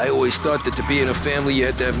 I always thought that to be in a family you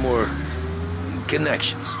had to have more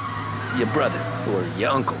connections. Your brother, or your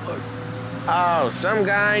uncle, or... Oh, some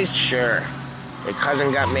guys, sure. Your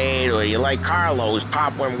cousin got made, or you like Carlos,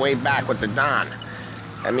 Pop went way back with the Don.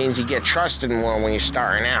 That means you get trusted more when you're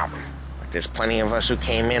starting out. But there's plenty of us who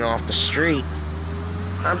came in off the street.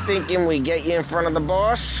 I'm thinking we get you in front of the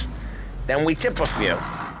boss, Then we tip a few.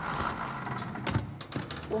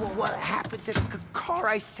 Well, what happened to the car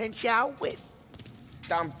I sent you out with?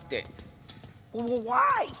 Dumped it. Well,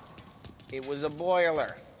 why? It was a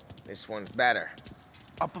boiler. This one's better.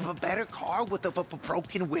 A better car with a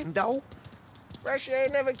broken window? Fresh air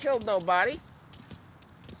never killed nobody.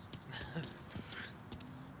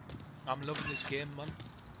 I'm loving this game, man.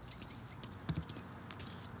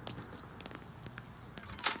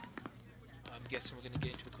 I'm guessing we're gonna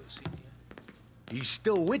get into a cutscene here. He's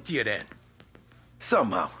still with you then?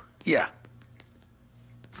 Somehow, yeah.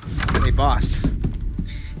 Hey, boss.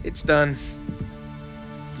 It's done.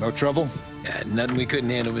 No trouble? Yeah, nothing we couldn't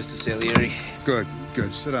handle, Mr. Salieri. Good,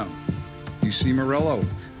 good. Sit down. You see Morello?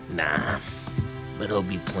 Nah. But he'll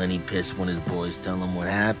be plenty pissed when his boys tell him what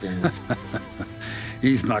happened.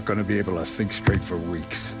 He's not going to be able to think straight for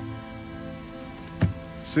weeks.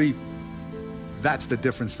 See, that's the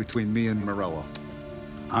difference between me and Morello.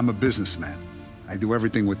 I'm a businessman. I do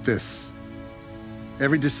everything with this.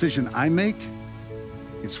 Every decision I make,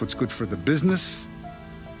 it's what's good for the business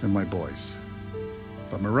and my boys.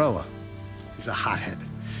 But Morello, he's a hothead.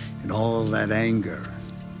 And all that anger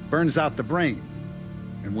burns out the brain.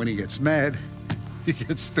 And when he gets mad, he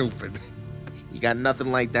gets stupid. You got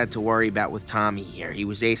nothing like that to worry about with Tommy here. He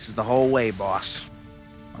was aces the whole way, boss.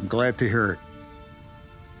 I'm glad to hear it.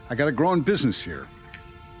 I got a growing business here.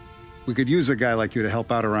 We could use a guy like you to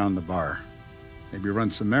help out around the bar. Maybe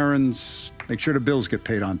run some errands, make sure the bills get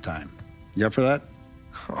paid on time. You up for that?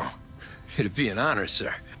 Oh, it'd be an honor,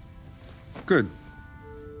 sir. Good.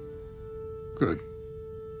 Good.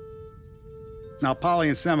 Now, Polly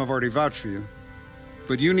and Sam have already vouched for you.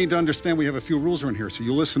 But you need to understand we have a few rules around here, so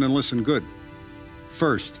you listen and listen good.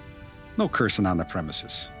 First, no cursing on the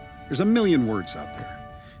premises. There's a million words out there.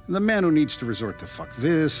 And the man who needs to resort to fuck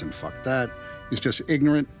this and fuck that is just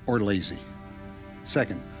ignorant or lazy.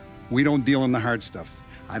 Second, we don't deal in the hard stuff.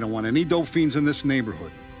 I don't want any dope fiends in this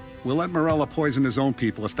neighborhood. We'll let Morello poison his own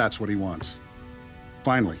people if that's what he wants.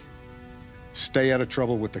 Finally, stay out of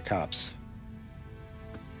trouble with the cops.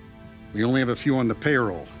 We only have a few on the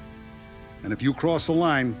payroll. And if you cross the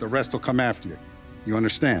line, the rest will come after you. You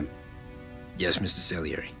understand? Yes, Mr.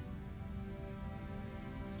 Salieri.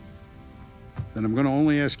 Then I'm going to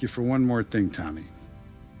only ask you for one more thing, Tommy.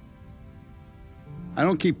 I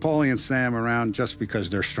don't keep Paulie and Sam around just because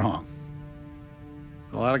they're strong.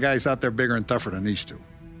 A lot of guys out there bigger and tougher than these two.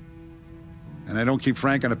 And I don't keep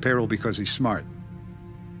Frank on a payroll because he's smart.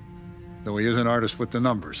 Though he is an artist with the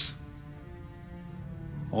numbers.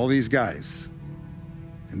 All these guys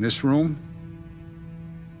in this room,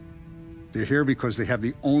 they're here because they have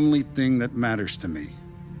the only thing that matters to me.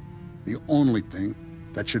 The only thing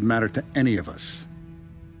that should matter to any of us.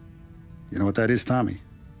 You know what that is, Tommy?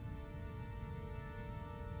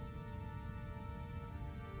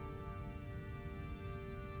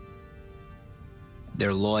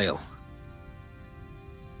 They're loyal.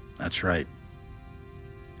 That's right.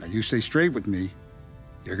 Now, you stay straight with me,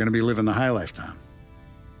 you're gonna be living the high life, Tom.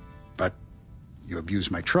 But you abuse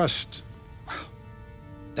my trust.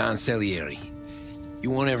 Don Salieri, you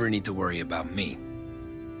won't ever need to worry about me.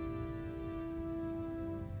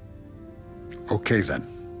 Okay, then.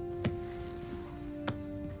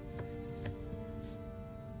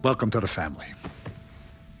 Welcome to the family.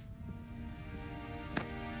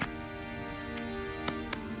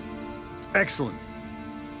 Excellent.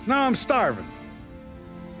 Now I'm starving.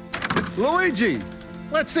 Luigi,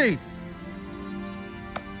 let's eat.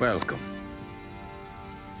 Welcome.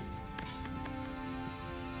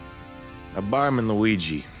 A barman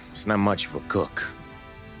Luigi is not much of a cook.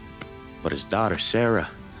 But his daughter Sarah,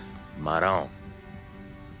 Maron.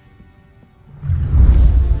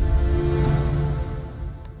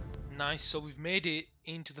 Nice, so we've made it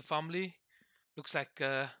into the family. Looks like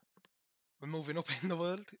we're moving up in the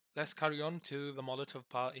world. Let's carry on to the Molotov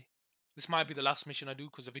party. This might be the last mission I do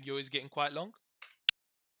because the video is getting quite long.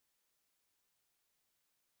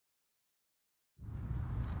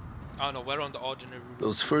 Oh no, we're on the ordinary route.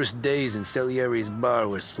 Those first days in Salieri's bar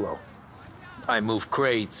were slow. I moved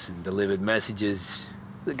crates and delivered messages.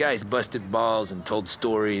 The guys busted balls and told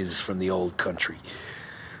stories from the old country.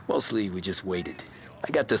 Mostly we just waited. I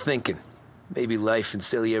got to thinking, maybe life in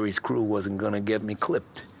Salieri's crew wasn't gonna get me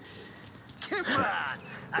clipped. Come on,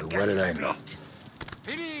 I But what did I know?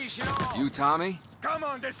 You, Tommy? Come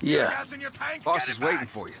on, this Yeah. gas in your tank. Boss Get is it back. waiting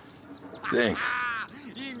for you. Thanks.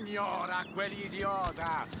 Ignora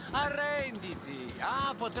quell'idiota. Arrenditi.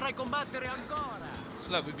 Ah, potrai combattere ancora. It's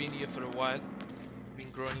like we've been here for a while. We've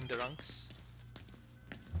been growing in the ranks.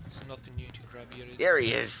 There's nothing new to grab here. There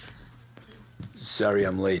he is. Sorry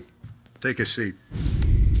I'm late. Take a seat.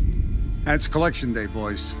 And it's collection day,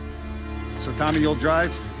 boys. So Tommy, you'll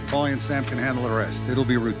drive. Paulie and Sam can handle the rest. It'll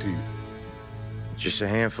be routine. Just a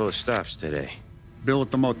handful of stops today. Bill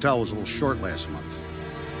at the motel was a little short last month.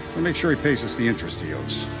 So make sure he pays us the interest he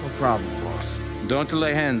owes. No problem, boss. Don't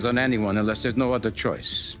lay hands on anyone unless there's no other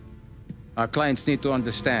choice. Our clients need to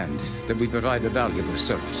understand that we provide a valuable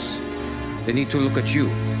service. They need to look at you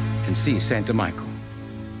and see Santa Michael.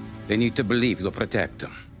 They need to believe you'll protect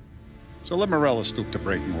them. So let Morello stoop to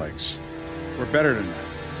breaking legs. We're better than that.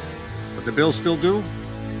 But the bill's still due,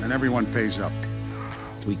 and everyone pays up.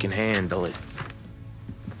 We can handle it.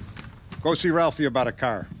 Go see Ralphie about a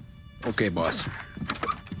car. Okay, boss.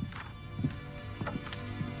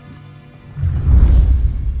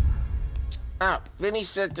 Oh, Vinny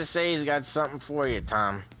said to say he's got something for you,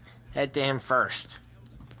 Tom. Head to him first.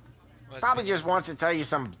 Probably just wants to tell you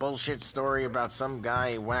some bullshit story about some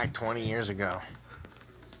guy he whacked 20 years ago.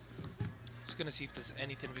 Just gonna see if there's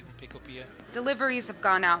anything we can pick up here. Deliveries have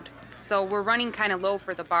gone out, so we're running kind of low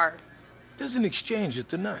for the bar. There's an exchange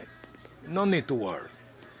tonight. No need to worry.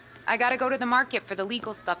 I gotta go to the market for the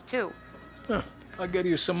legal stuff, too. Huh. I'll get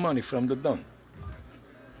you some money from the Don.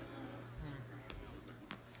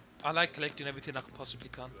 I like collecting everything I possibly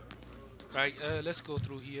can. Right, let's go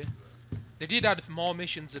through here. They did add more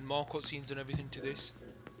missions and more cutscenes and everything to this.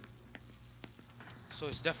 So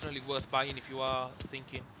it's definitely worth buying if you are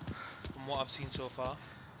thinking, from what I've seen so far.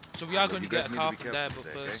 So we are going to get a car from there, but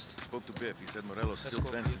first... Okay? Spoke to Biff. He said Morello's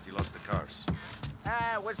still bent since he lost the cars.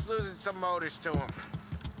 Ah, what's losing some motors to him?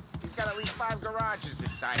 He's got at least 5 garages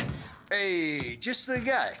this side. Hey, just the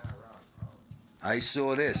guy. I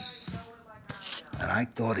saw this, and I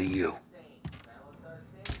thought of you.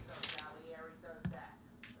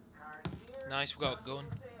 Nice, we got a gun.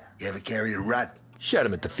 You ever carried a rat? Shot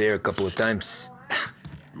him at the fair a couple of times.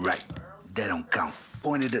 Right. That don't count.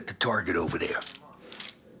 Pointed at the target over there.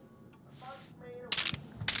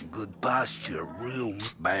 Good posture, real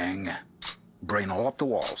bang. Brain all off the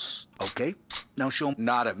walls, okay? Now show 'em.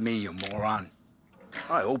 Not at me, you moron.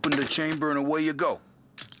 I opened the chamber and away you go.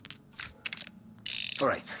 All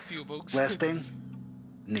right. Few bugs. Last thing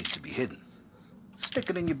needs to be hidden. Stick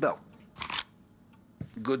it in your belt.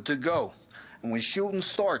 Good to go. And when shooting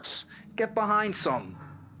starts, get behind something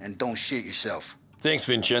and don't shit yourself. Thanks,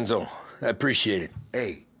 Vincenzo. I appreciate it.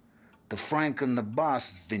 Hey, the Frank and the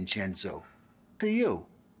boss is Vincenzo. To you,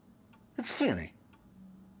 it's Finny.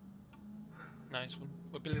 Nice one.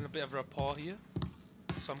 We're building a bit of rapport here.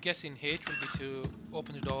 So I'm guessing H will be to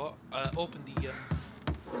open the door,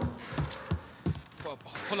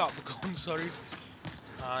 pull out the gun, sorry.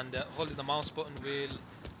 And holding the mouse button will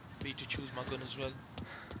be to choose my gun as well.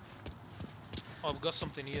 Oh, we've got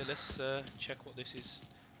something here. Let's check what this is.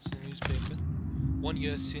 It's a newspaper. 1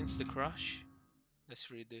 year since the crash. Let's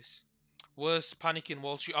read this. Worst panic in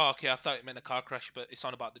Wall Street. Oh, okay, I thought it meant a car crash, but it's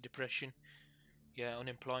on about the depression. Yeah,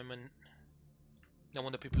 unemployment. No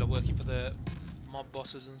wonder people are working for the mob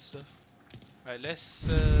bosses and stuff. Right, let's...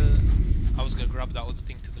 I was going to grab that other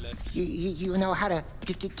thing to the left. You know how to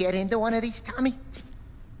get into one of these, Tommy?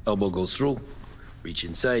 Elbow goes through. Reach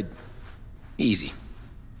inside. Easy.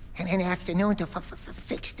 And an afternoon to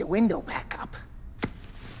fix the window back up.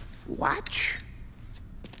 Watch.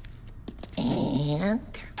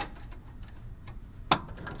 And...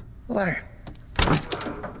 learn.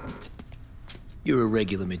 You're a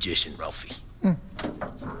regular magician, Ralphie.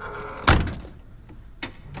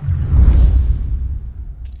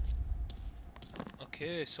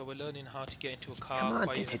 Okay, so we're learning how to get into a car. Come on,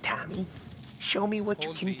 Tommy. Show me what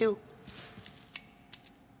you can do.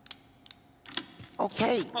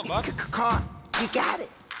 Okay, car. You got it.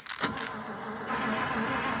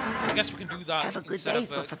 I guess we can do that. Have a good instead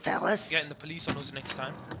day, of fellas. Getting the police on us next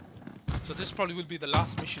time. So this probably will be the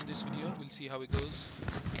last mission this video. We'll see how it goes.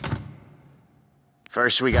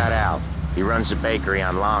 First we got Al. He runs a bakery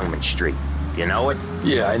on Longman Street. You know it?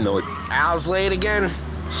 Yeah, I know it. Al's late again?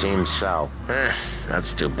 Seems so.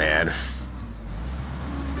 That's too bad.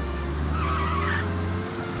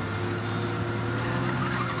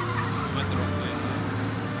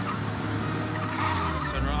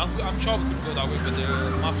 I'm sure we could go that way, but the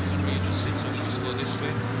map isn't readjusted, so we just go this way.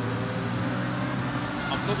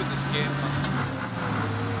 I'm loving this game, man.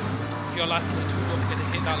 If you're liking it too, don't forget to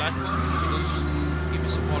hit that like button. It does give me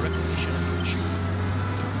some more recognition on YouTube.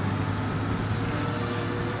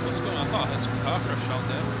 What's going on? I thought I heard some car crash out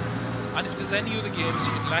there. And if there's any other games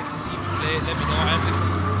you'd like to see me play, let me know. I'm going to be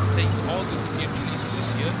playing all the games releasing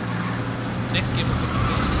this year. Next game I'm going to be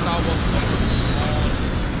playing Star Wars Squadrons on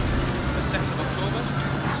the 2nd of October.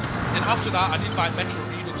 Then after that, I did buy Metro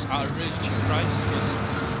Redux at a really cheap price because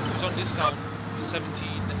it was on discount for £17.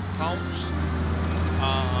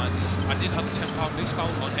 And I did have a £10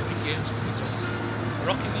 discount on Epic Games because it was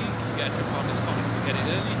Rocket League. You get a £10 discount if you get it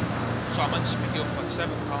early. So I managed to pick it up for £7.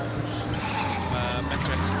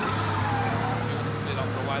 Metro Exodus. We wanted to play that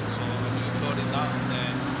for a while, so we uploaded that, and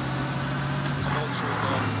then I've also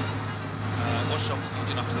got Watch Dogs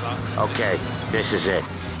Legion after that. Okay, this is it.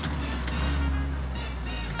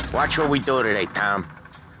 Watch what we do today, Tom.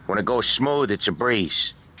 When it goes smooth, it's a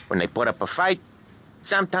breeze. When they put up a fight,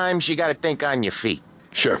 sometimes you gotta think on your feet.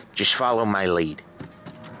 Sure. Just follow my lead.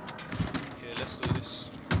 Okay, let's do this.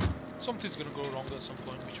 Something's gonna go wrong at some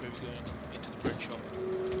point. Which way are we going? Into the bread shop.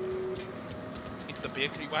 Into the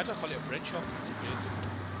bakery. Why do I call it a bread shop? It's a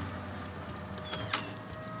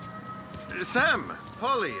bakery. Sam,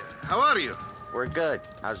 Polly, how are you? We're good.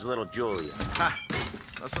 How's little Julia? Ha!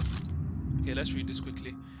 Okay, let's read this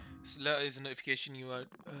quickly. This letter is a notification your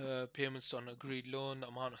payments on agreed loan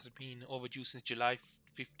amount has been overdue since July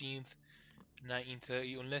 15th,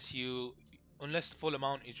 1930. Unless the full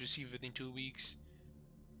amount is received within 2 weeks.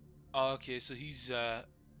 Oh, okay, so he's A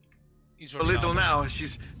running little out. now.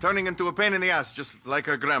 She's turning into a pain in the ass, just like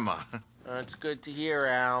her grandma. That's good to hear,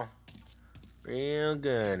 Al. Real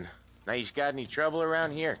good. Now, you got any trouble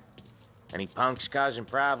around here? Any punks causing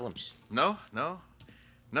problems? No.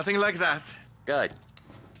 Nothing like that. Good.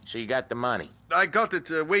 So you got the money? I got it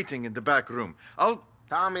waiting in the back room.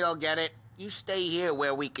 Tommy will get it. You stay here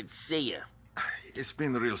where we can see you. It's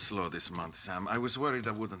been real slow this month, Sam. I was worried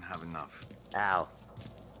I wouldn't have enough. Al,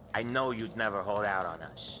 I know you'd never hold out on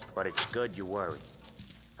us, but it's good you worry.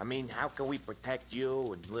 I mean, how can we protect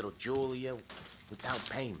you and little Julia without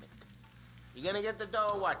payment? You gonna get the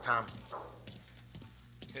dough or what, Tom?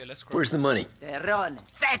 Okay, let's Where's the money? Terrone,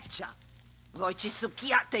 feccia! Voi ci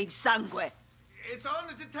succhiate il sangue! It's on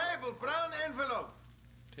the table, brown envelope.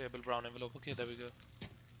 Table, brown envelope. Okay, there we go.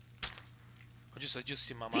 I just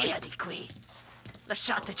adjusted my mind. Via di qui!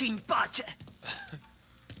 Lasciateci in pace!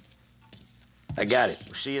 I got it.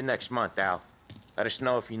 We'll see you next month, Al. Let us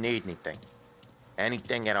know if you need anything.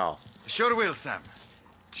 Anything at all. Sure will, Sam.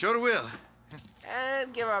 Sure will.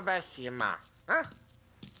 And give our best to your ma, huh?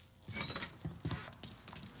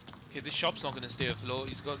 Okay, this shop's not gonna stay afloat.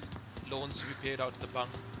 He's got loans to be paid out to the bank.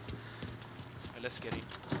 Right, let's get in.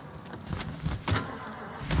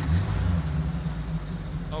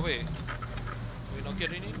 Oh wait, are we not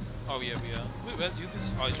getting in? Oh yeah, we are. Wait, where's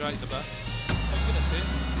Eudes? Oh, he's right in the back. I was gonna say.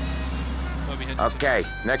 Where we heading Okay,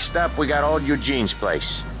 next up we got old Eugene's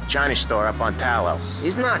place. China store up on Tallow.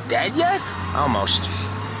 He's not dead yet? Almost.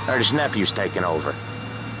 Heard his nephew's taking over.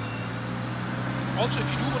 Also, if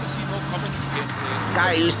you do want to see more commentary gameplay...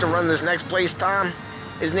 Guy who used to run this next place, Tom?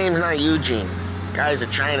 His name's not Eugene. Guy's a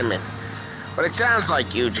Chinaman. But it sounds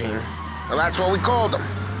like Eugene. Well, that's what we called him.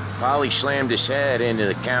 Polly slammed his head into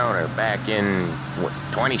the counter back in, what,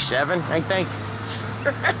 27, I think?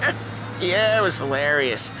 Yeah, it was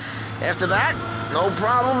hilarious. After that, no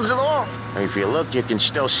problems at all. If you look, you can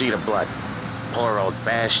still see the blood. Poor old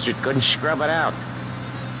bastard couldn't scrub it out.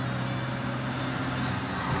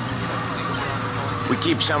 We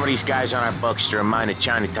keep some of these guys on our books to remind the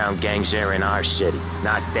Chinatown gangs they're in our city,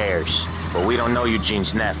 not theirs. But we don't know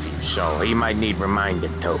Eugene's nephew, so he might need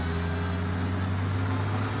reminding too.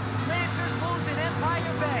 Lancers losing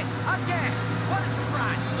Empire Bay! Again! What a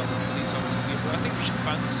surprise! Got some police officers here, but I think we should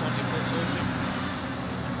find this on your full soldier.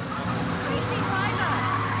 Tracy driver!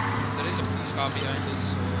 There is a police car behind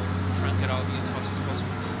us, so try and get out of here as fast as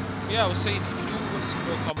possible. But yeah, I was saying, if you do want to see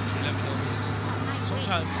more commentary, let me know, because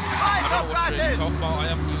sometimes I don't know what to really talk about.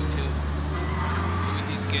 I am new to doing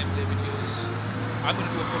these gameplay videos. I'm going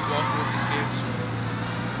to do a full walkthrough of this game, so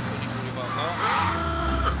don't need to worry about that.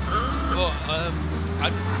 But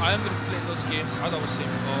I am going to be playing those games, as I was saying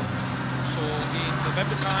before. So in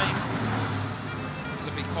November time, it's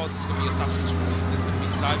going to be COD, it's going to be Assassin's Creed, there's going to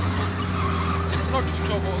be Cyberpunk. And I'm not too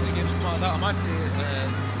sure what other games come out of that. I might play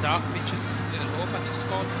Dark Pictures, Little Hope, I think it's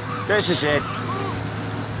called. This is it.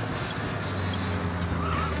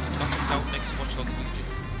 Out next to Watch Dogs Legion.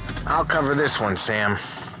 I'll cover this one, Sam.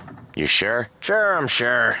 You sure? Sure, I'm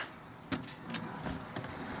sure.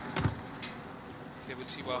 Okay, we'll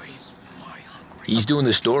see what happens. He's doing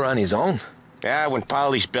the store on his own? Yeah, when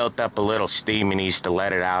Polly's built up a little steam, he needs to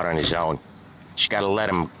let it out on his own. Just gotta let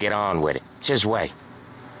him get on with it. It's his way.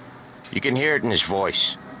 You can hear it in his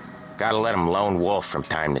voice. Gotta let him lone wolf from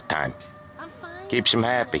time to time. Keeps him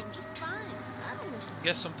happy.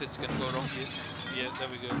 Guess something's gonna go wrong here. Yeah, there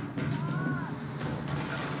we go.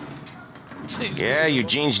 Yeah,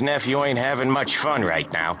 Eugene's nephew ain't having much fun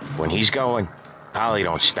right now. When he's going, Polly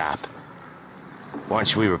don't stop.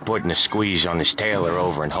 Once we were putting a squeeze on this tailor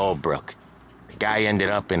over in Holbrook. The guy ended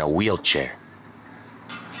up in a wheelchair.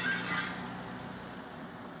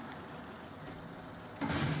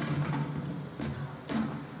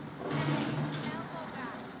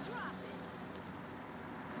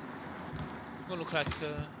 Gonna look like.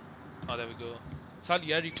 Oh, there we go.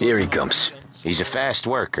 Salieri. Here he comes. He's a fast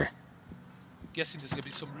worker. Guessing there's gonna be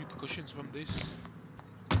some repercussions from this.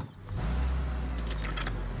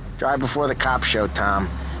 Drive before the cops show, Tom.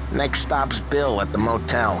 Next stop's Bill at the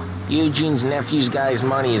motel. Eugene's nephew's guy's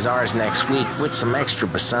money is ours next week, with some extra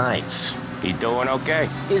besides. He doing okay?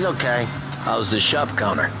 He's okay. How's the shop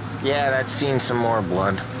counter? Yeah, that's seen some more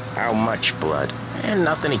blood. How much blood? And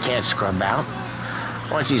nothing he can't scrub out.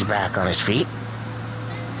 Once he's back on his feet.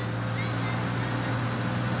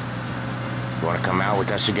 You want to come out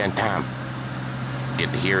with us again, Tom?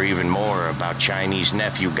 Get to hear even more about Chinese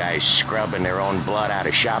nephew guys scrubbing their own blood out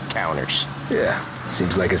of shop counters. Yeah,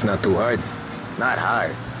 seems like it's not too hard. Not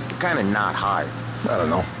hard. Kind of not hard. I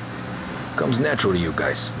don't know. Comes natural to you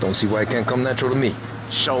guys. Don't see why it can't come natural to me.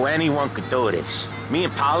 So anyone could do this. Me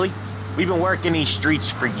and Polly, we've been working these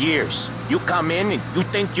streets for years. You come in and you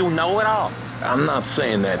think you know it all. I'm not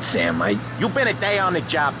saying that, Sam. You've been a day on the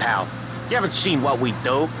job, pal. You haven't seen what we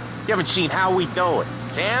do. You haven't seen how we do it.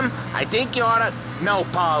 Sam, I think you oughta... No,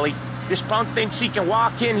 Polly. This punk thinks he can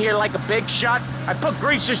walk in here like a big shot. I put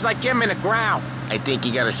greasers like him in the ground. I think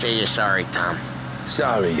you gotta say you're sorry, Tom.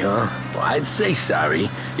 Sorry, huh? Well, I'd say sorry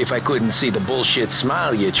if I couldn't see the bullshit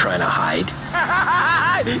smile you're trying to hide.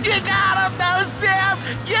 You got him, though, Sam!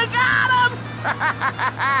 You got him!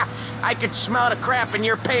 I could smell the crap in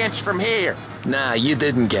your pants from here. Nah, you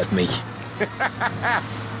didn't get me.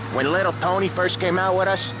 When little Tony first came out with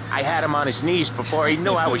us, I had him on his knees before he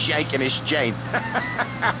knew I was yanking his chain.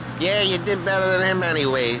 Yeah, you did better than him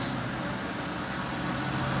anyways.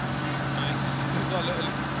 Nice.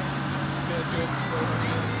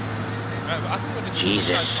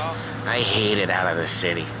 Jesus, I hate it out of the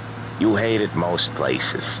city. You hate it most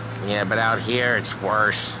places. Yeah, but out here it's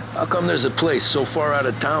worse. How come there's a place so far out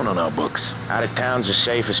of town on our books? Out of town's the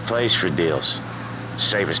safest place for deals.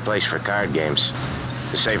 Safest place for card games.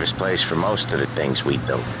 The safest place for most of the things we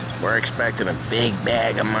do. We're expecting a big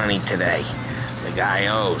bag of money today. The guy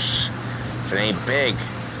owes. If it ain't big,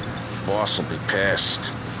 boss will be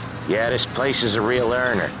pissed. Yeah, this place is a real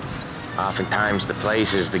earner. Oftentimes the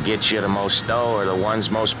places that get you the most dough are the ones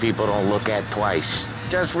most people don't look at twice.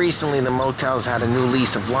 Just recently, the motel's had a new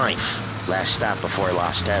lease of life. Last stop before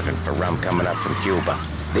Lost Heaven for rum coming up from Cuba.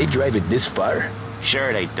 They drive it this far?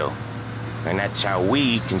 Sure they do. And that's how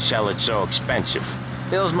we can sell it so expensive.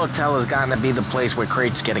 Bill's motel has gotten to be the place where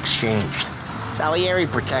crates get exchanged. Salieri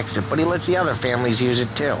protects it, but he lets the other families use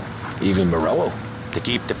it too. Even Morello? To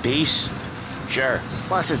keep the peace? Sure.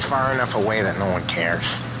 Plus, it's far enough away that no one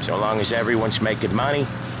cares. So long as everyone's making money,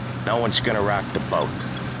 no one's gonna rock the boat.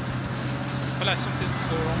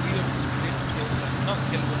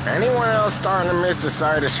 Anyone else starting to miss the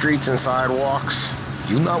side of streets and sidewalks?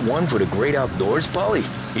 You not one for the great outdoors, Polly?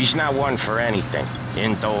 He's not one for anything.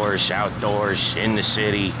 Indoors, outdoors, in the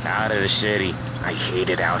city, out of the city. I hate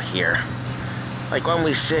it out here. Like when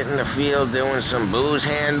we sit in the field doing some booze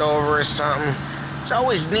handover or something. It's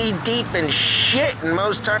always knee-deep in shit and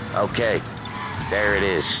most times... Okay, there it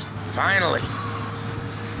is. Finally.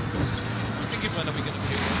 I'm thinking when are we gonna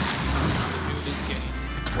do this game?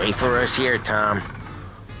 Wait for us here, Tom.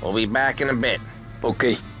 We'll be back in a bit.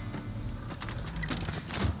 Okay.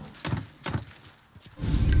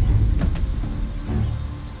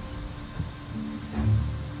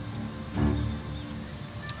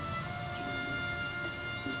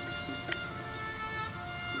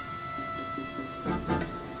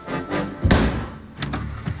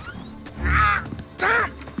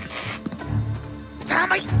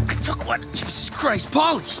 I took one. Jesus Christ,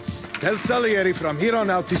 Polly! Tell Salieri from here on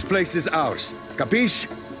out this place is ours. Capiche?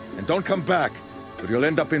 And don't come back, or you'll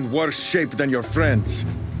end up in worse shape than your friends.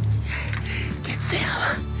 Get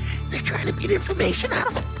Sam. They're trying to beat information out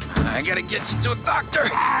of him. I gotta get you to a doctor.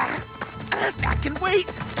 I can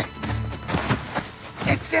wait.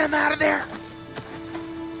 Get Sam out of there.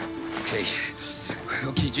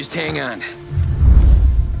 Okay, just hang on.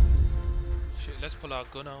 Shit, let's pull our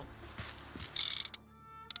gun out.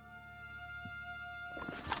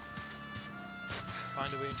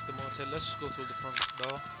 Find a way into the motel. Let's just go through the front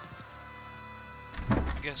door.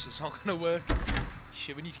 I guess it's not gonna work.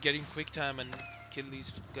 Shit, we need to get in quick time and kill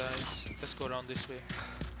these guys. Let's go around this way.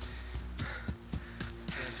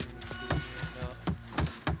 No.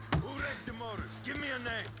 Who wrecked the motors? Give me a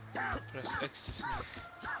name. Press X to sneak.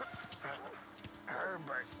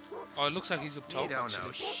 Herbert. Oh, it looks like he's up top. You don't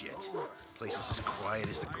know shit. Place is as quiet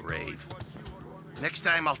as the grave. Next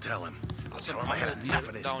time I'll tell him. I'll tell him I had enough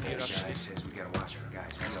of this down here, bullshit. actually. Says we gotta watch for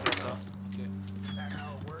guys. Let's We go don't know. down. Okay. Is that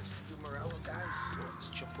how it works to do Morello, guys? Let's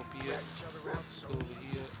jump up here. Go over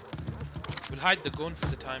here. We'll hide the gun for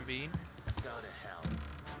the time being. Gone to hell.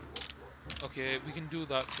 Okay, we can do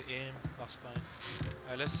that to aim. That's fine.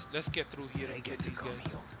 Let's get through here and get these guys.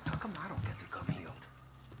 Healed. How come I don't get to come healed?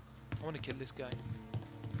 I want to kill this guy.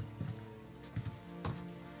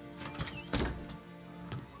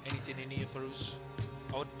 Anything in here for us?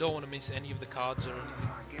 I don't want to miss any of the cards or anything.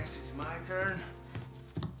 I guess it's my turn.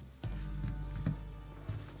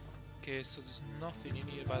 Okay, so there's nothing in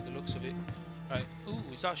here by the looks of it. Right. Ooh,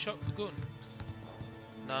 is that shotgun?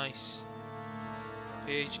 Nice.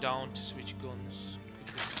 Page down to switch guns.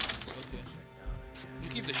 Okay.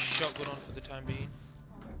 We'll keep the shotgun on for the time being.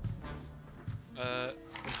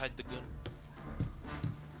 We'll hide the gun.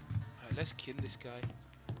 Alright, let's kill this guy.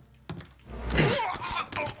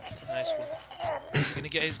 Nice one. Gonna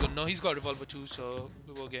get his gun. No, he's got a revolver too, so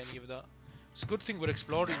we won't get any of that. It's a good thing we're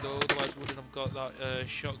exploring though, otherwise we wouldn't have got that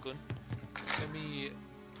shotgun. Let me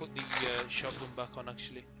put the shotgun back on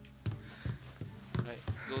actually. Right,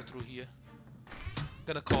 go through here.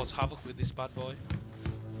 Gonna cause havoc with this bad boy.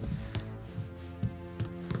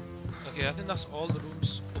 Okay, I think that's all the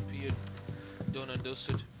rooms up here done and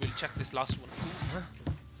dusted. We'll check this last one.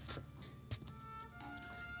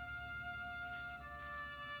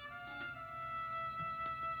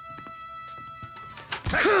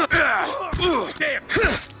 Damn!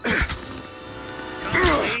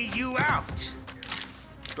 Gonna lay you out.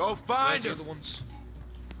 Go find the other ones.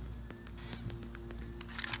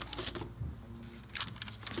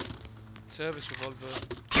 Service revolver.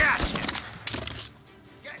 Gotcha.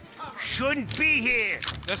 Shouldn't be here.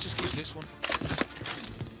 Let's just keep this one.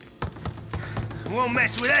 Won't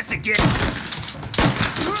mess with us again.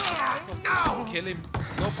 Ow! Kill him.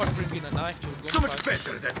 No point bringing a knife to a gunfight. So much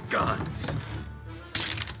better than guns.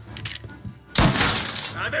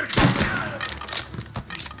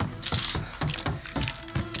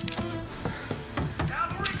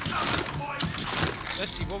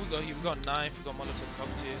 Let's see what we got here. We got a knife, we got Molotov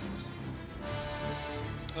cocktails.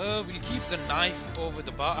 We'll keep the knife over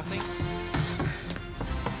the bar, I think.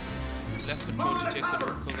 Left control to take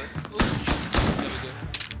cover. Oh, there we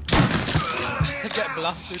go. Get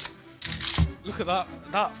blasted. Look at that.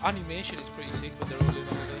 That animation is pretty sick when they're all in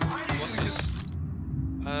over there. What's this?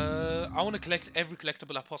 I want to collect every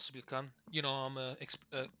collectible I possibly can. You know, I'm a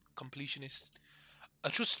completionist. A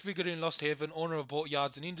trust figure in Lost Haven, owner of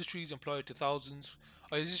boatyards and industries, employed to thousands.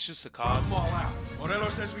 Or is this just a card? I'm all out. Morello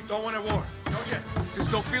says we don't want a war. Not yet. This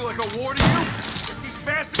don't feel like a war to you? Get these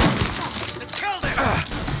bastards. They killed him.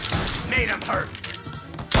 Made him hurt.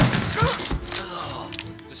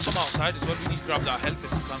 There's some outside as well. We need to grab that health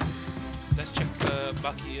if we can. Let's check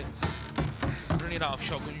back here. Running out of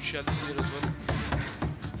shotgun shells here as well.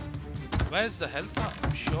 Where's the health at?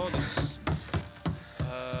 I'm sure there's...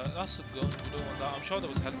 that's a gun. We don't want that. I'm sure there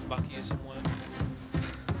was health back here somewhere.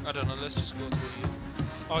 I don't know. Let's just go through here.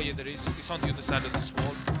 Oh yeah, there is. It's on the other side of this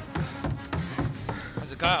wall.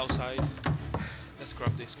 There's a guy outside. Let's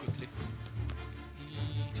grab this quickly.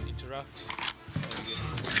 Eat, interact. There we go.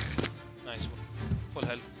 Nice one. Full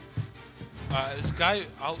health. There's a guy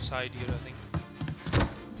outside here, I think.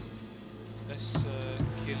 Let's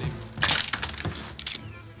kill him.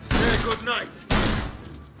 Say good night.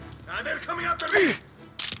 Now they're coming after me.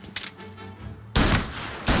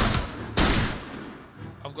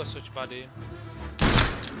 I've got such bad aim.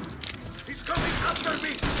 He's coming after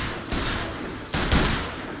me.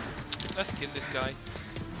 Let's kill this guy.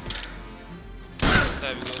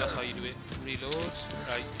 There we go, that's how you do it. Reload.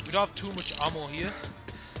 Right. We don't have too much ammo here.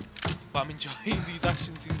 But I'm enjoying these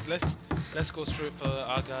action scenes. Let's go straight for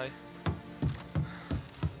our guy.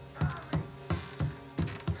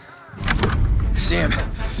 Sam.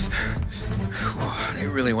 They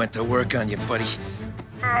really went to work on you, buddy.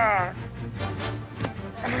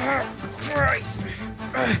 Christ.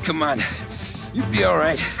 Come on. You'll be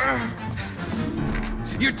alright.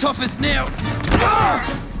 You're tough as nails. Oh,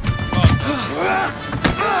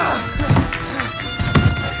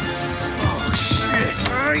 shit.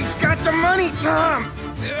 Oh, he's got the money, Tom.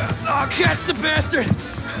 Oh, catch the bastard.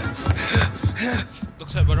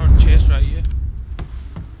 Looks like we're on chase right here.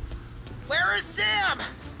 Where is Sam?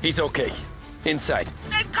 He's okay. Inside.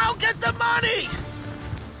 Then go get the money.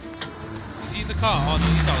 Is he in the car? Oh no,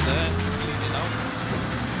 he's out there. He's bleeding out.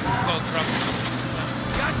 Go grab him.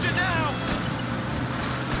 Gotcha now.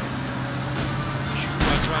 Shoot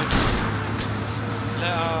my driver.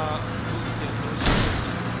 Let get close.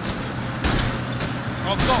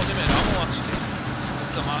 Oh, I've got him in ammo actually.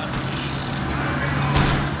 Doesn't matter.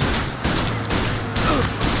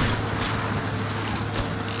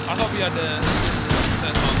 I thought we had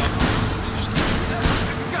set on that. We just keep it there.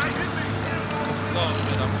 Guys, it's me. We've got him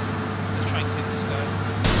in ammo. Let's try and kill this guy.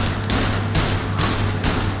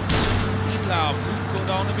 Need that roof go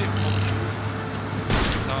down a bit.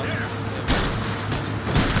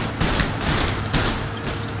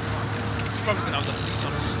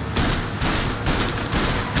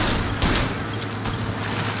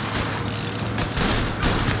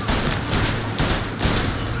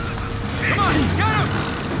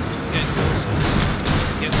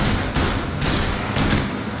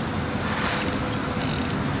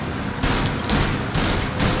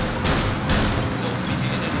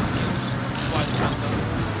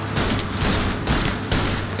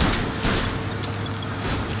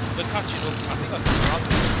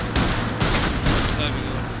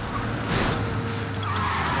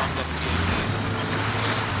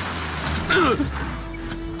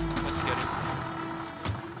 Let's get it.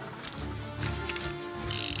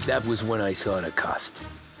 That was when I saw the cost.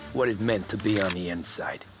 What it meant to be on the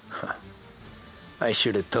inside. Huh. I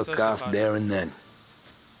should have took off there and then.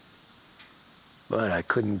 But I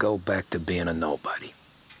couldn't go back to being a nobody.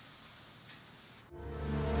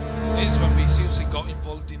 This is when we seriously got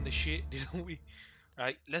involved in the shit, didn't we?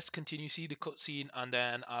 Right, let's continue, see the cutscene, and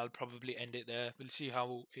then I'll probably end it there. We'll see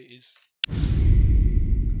how it is.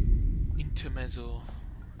 Intermezzo,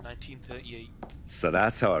 1938. So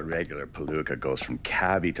that's how a regular palooka goes from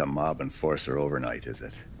cabbie to mob enforcer overnight, is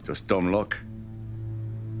it? Just dumb luck?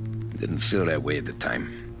 Didn't feel that way at the time.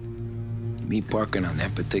 Me parking on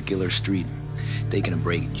that particular street, taking a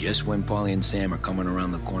break just when Paulie and Sam are coming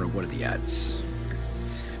around the corner, what are the odds?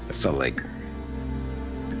 I felt like,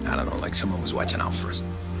 I don't know, like someone was watching out for us.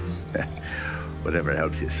 Whatever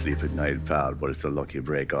helps you sleep at night, pal, but it's a lucky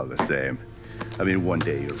break all the same. I mean, one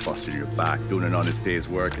day you're busting your back, doing an honest day's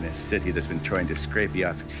work in a city that's been trying to scrape you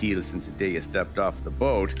off its heels since the day you stepped off the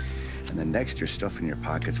boat, and the next you're stuffing your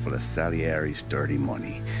pockets full of Salieri's dirty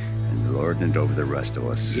money and lording it over the rest of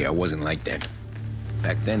us. Yeah, it wasn't like that.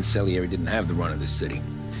 Back then, Salieri didn't have the run of the city.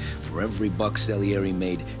 For every buck Salieri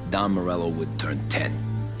made, Don Morello would turn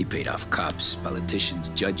 10. He paid off cops, politicians,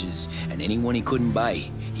 judges, and anyone he couldn't buy,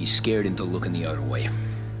 he scared into looking the other way.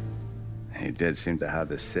 He did seem to have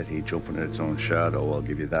the city jumping at its own shadow, I'll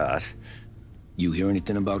give you that. You hear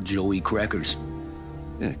anything about Joey Crackers?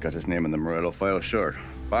 Yeah, got his name in the Morello file, sure.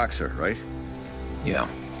 Boxer, right? Yeah,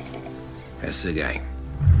 that's the guy.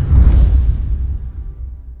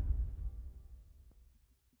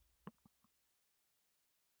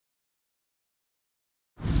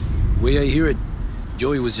 Way I hear it,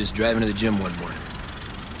 Joey was just driving to the gym one morning.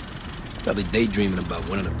 Probably daydreaming about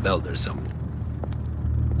winning a belt or something.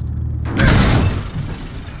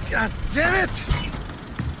 God damn it!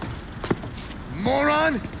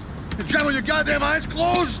 Moron! You drive with your goddamn eyes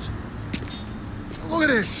closed? Look at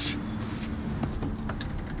this!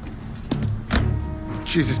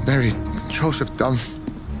 Jesus, Mary, Joseph, Tom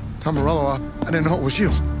Morello, I didn't know it was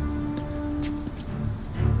you.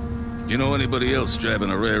 You know anybody else driving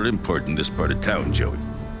a rare import in this part of town, Joey?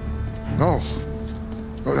 No.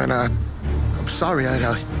 Well, then, I'm sorry, I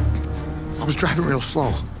was driving real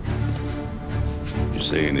slow. You're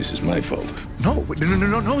saying this is my fault? No,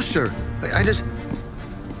 sir. I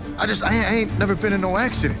ain't never been in no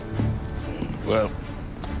accident. Well,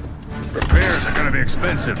 repairs are gonna be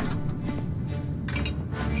expensive.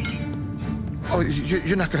 Oh,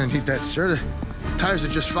 you're not gonna need that, sir. The tires are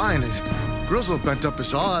just fine. The grill's a little bent up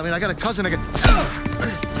is all. I mean, I got a cousin that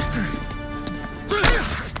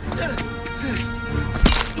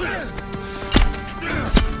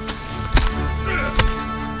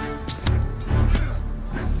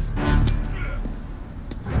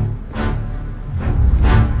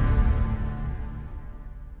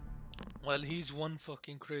Well, he's one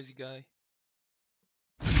fucking crazy guy.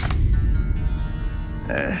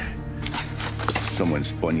 Someone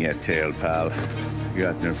spun you a tale, pal. You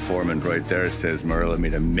got an informant right there says Morello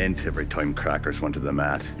made a mint every time Crackers went to the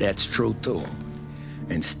mat. That's true, too.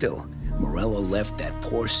 And still, Morello left that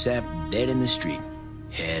poor sap dead in the street.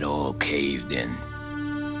 Head all caved in.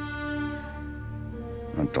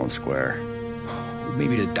 Don't square. Well,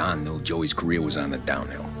 maybe the Don knew Joey's career was on the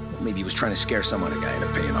downhill. Maybe he was trying to scare some other guy into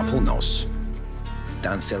paying up. Who knows?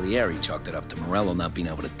 Don Salieri chalked it up to Morello not being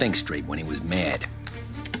able to think straight when he was mad.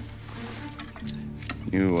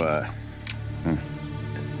 You,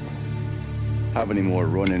 have any more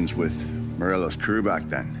run-ins with Morello's crew back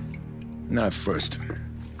then? Not at first.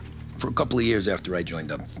 For a couple of years after I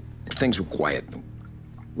joined up, things were quiet.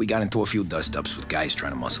 We got into a few dust-ups with guys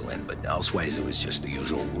trying to muscle in, but elsewise it was just the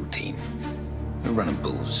usual routine. We were running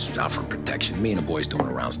booze, offering protection, me and the boys doing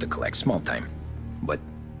rounds to collect, small time. But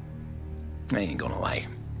I ain't gonna lie.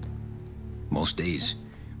 Most days,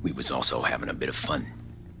 we was also having a bit of fun.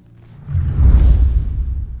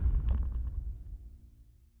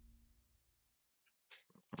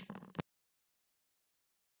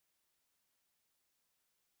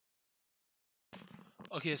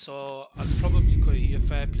 Okay, so I'll probably cut here.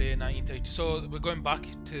 Fair play, 1932. So we're going back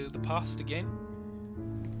to the past again.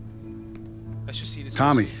 Let's just see this.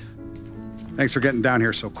 Tommy, thanks for getting down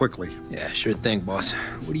here so quickly. Yeah, sure thing, boss.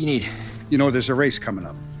 What do you need? You know, there's a race coming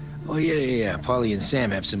up. Oh, yeah. Paulie and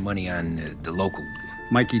Sam have some money on the local.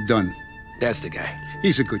 Mikey Dunn. That's the guy.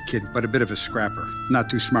 He's a good kid, but a bit of a scrapper. Not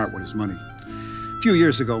too smart with his money. A few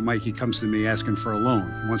years ago, Mikey comes to me asking for a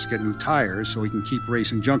loan. He wants to get new tires so he can keep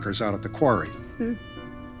racing junkers out at the quarry.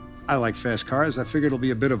 I like fast cars. I figured it'll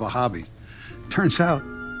be a bit of a hobby. Turns out,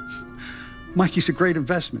 Mikey's a great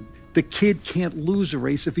investment. The kid can't lose a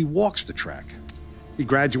race if he walks the track. He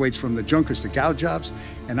graduates from the junkers to gal jobs,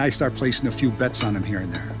 and I start placing a few bets on him here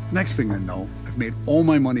and there. Next thing I know, I've made all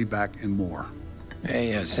my money back and more.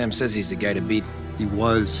 Hey, Sam says he's the guy to beat. He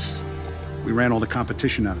was. We ran all the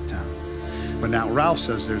competition out of town. But now Ralph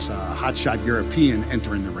says there's a hotshot European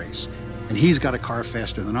entering the race, and he's got a car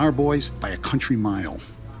faster than our boys by a country mile.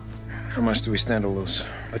 How much do we stand to lose?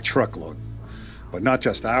 A truckload. But not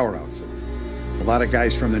just our outfit. A lot of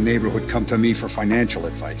guys from the neighborhood come to me for financial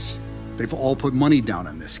advice. They've all put money down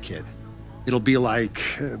on this kid. It'll be like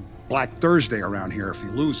Black Thursday around here if he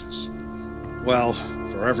loses. Well,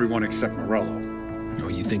 for everyone except Morello. Oh,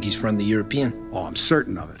 you think he's from the European? Oh, I'm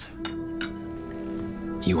certain of it.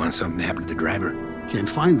 You want something to happen to the driver? Can't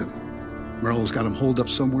find him. Morello's got him holed up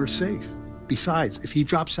somewhere safe. Besides, if he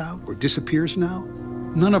drops out or disappears now,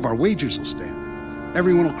 none of our wagers will stand.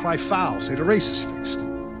 Everyone will cry foul, say the race is fixed.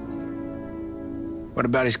 What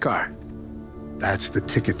about his car? That's the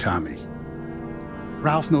ticket, Tommy.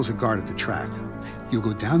 Ralph knows a guard at the track. You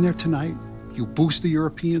go down there tonight, you boost the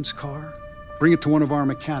European's car, bring it to one of our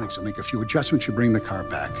mechanics, and make a few adjustments, you bring the car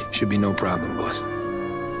back. Should be no problem, boss.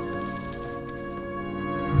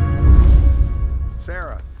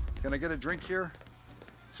 Sarah, can I get a drink here?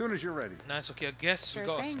 As soon as you're ready. Nice, okay, I guess we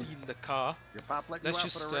gotta steal the car. Your pop let Let's you out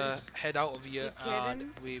just for the race? head out of here and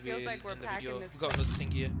we Feels like we're in the packing video. this We've got another thing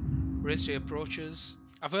here. Raceway approaches.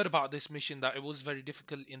 I've heard about this mission that it was very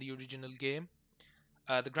difficult in the original game.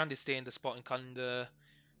 The grandest stay in the spot in calendar.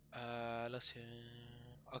 Let's see.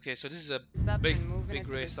 Okay, so this is a big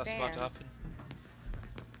race that's about to happen.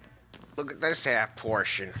 Look at this half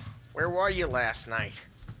portion. Where were you last night?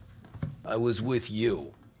 I was with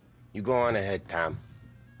you. You go on ahead, Tom.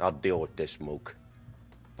 I'll deal with this mook.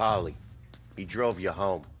 Polly, he drove you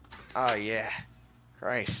home. Oh, yeah.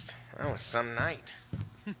 Christ, that was some night.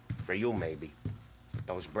 For you, maybe. But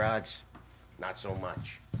those broads, not so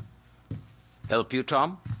much. Help you,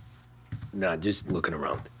 Tom? Nah, just looking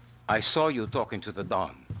around. I saw you talking to the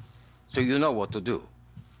Don, so you know what to do.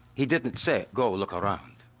 He didn't say, go look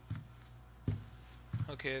around.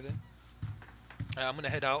 Okay, then. I'm gonna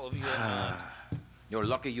head out of here. And... You're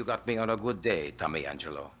lucky you got me on a good day, Tommy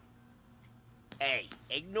Angelo. Hey,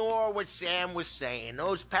 ignore what Sam was saying.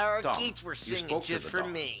 Those parakeets were singing just for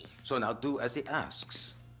me. So now do as he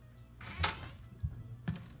asks.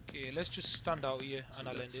 Okay, let's just stand out here and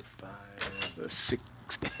I'll end it. The 6.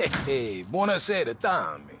 Hey, buonasera,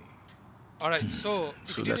 Tommy. Alright, so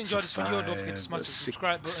if you did enjoy this video, don't forget to smash the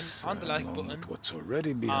subscribe button and the like button. What's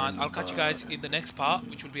already been and I'll catch you guys in the next part,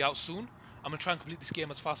 which will be out soon. I'm gonna try and complete this game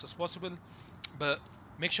as fast as possible, but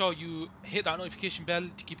make sure you hit that notification bell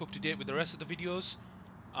to keep up to date with the rest of the videos,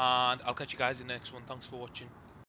 and I'll catch you guys in the next one. Thanks for watching.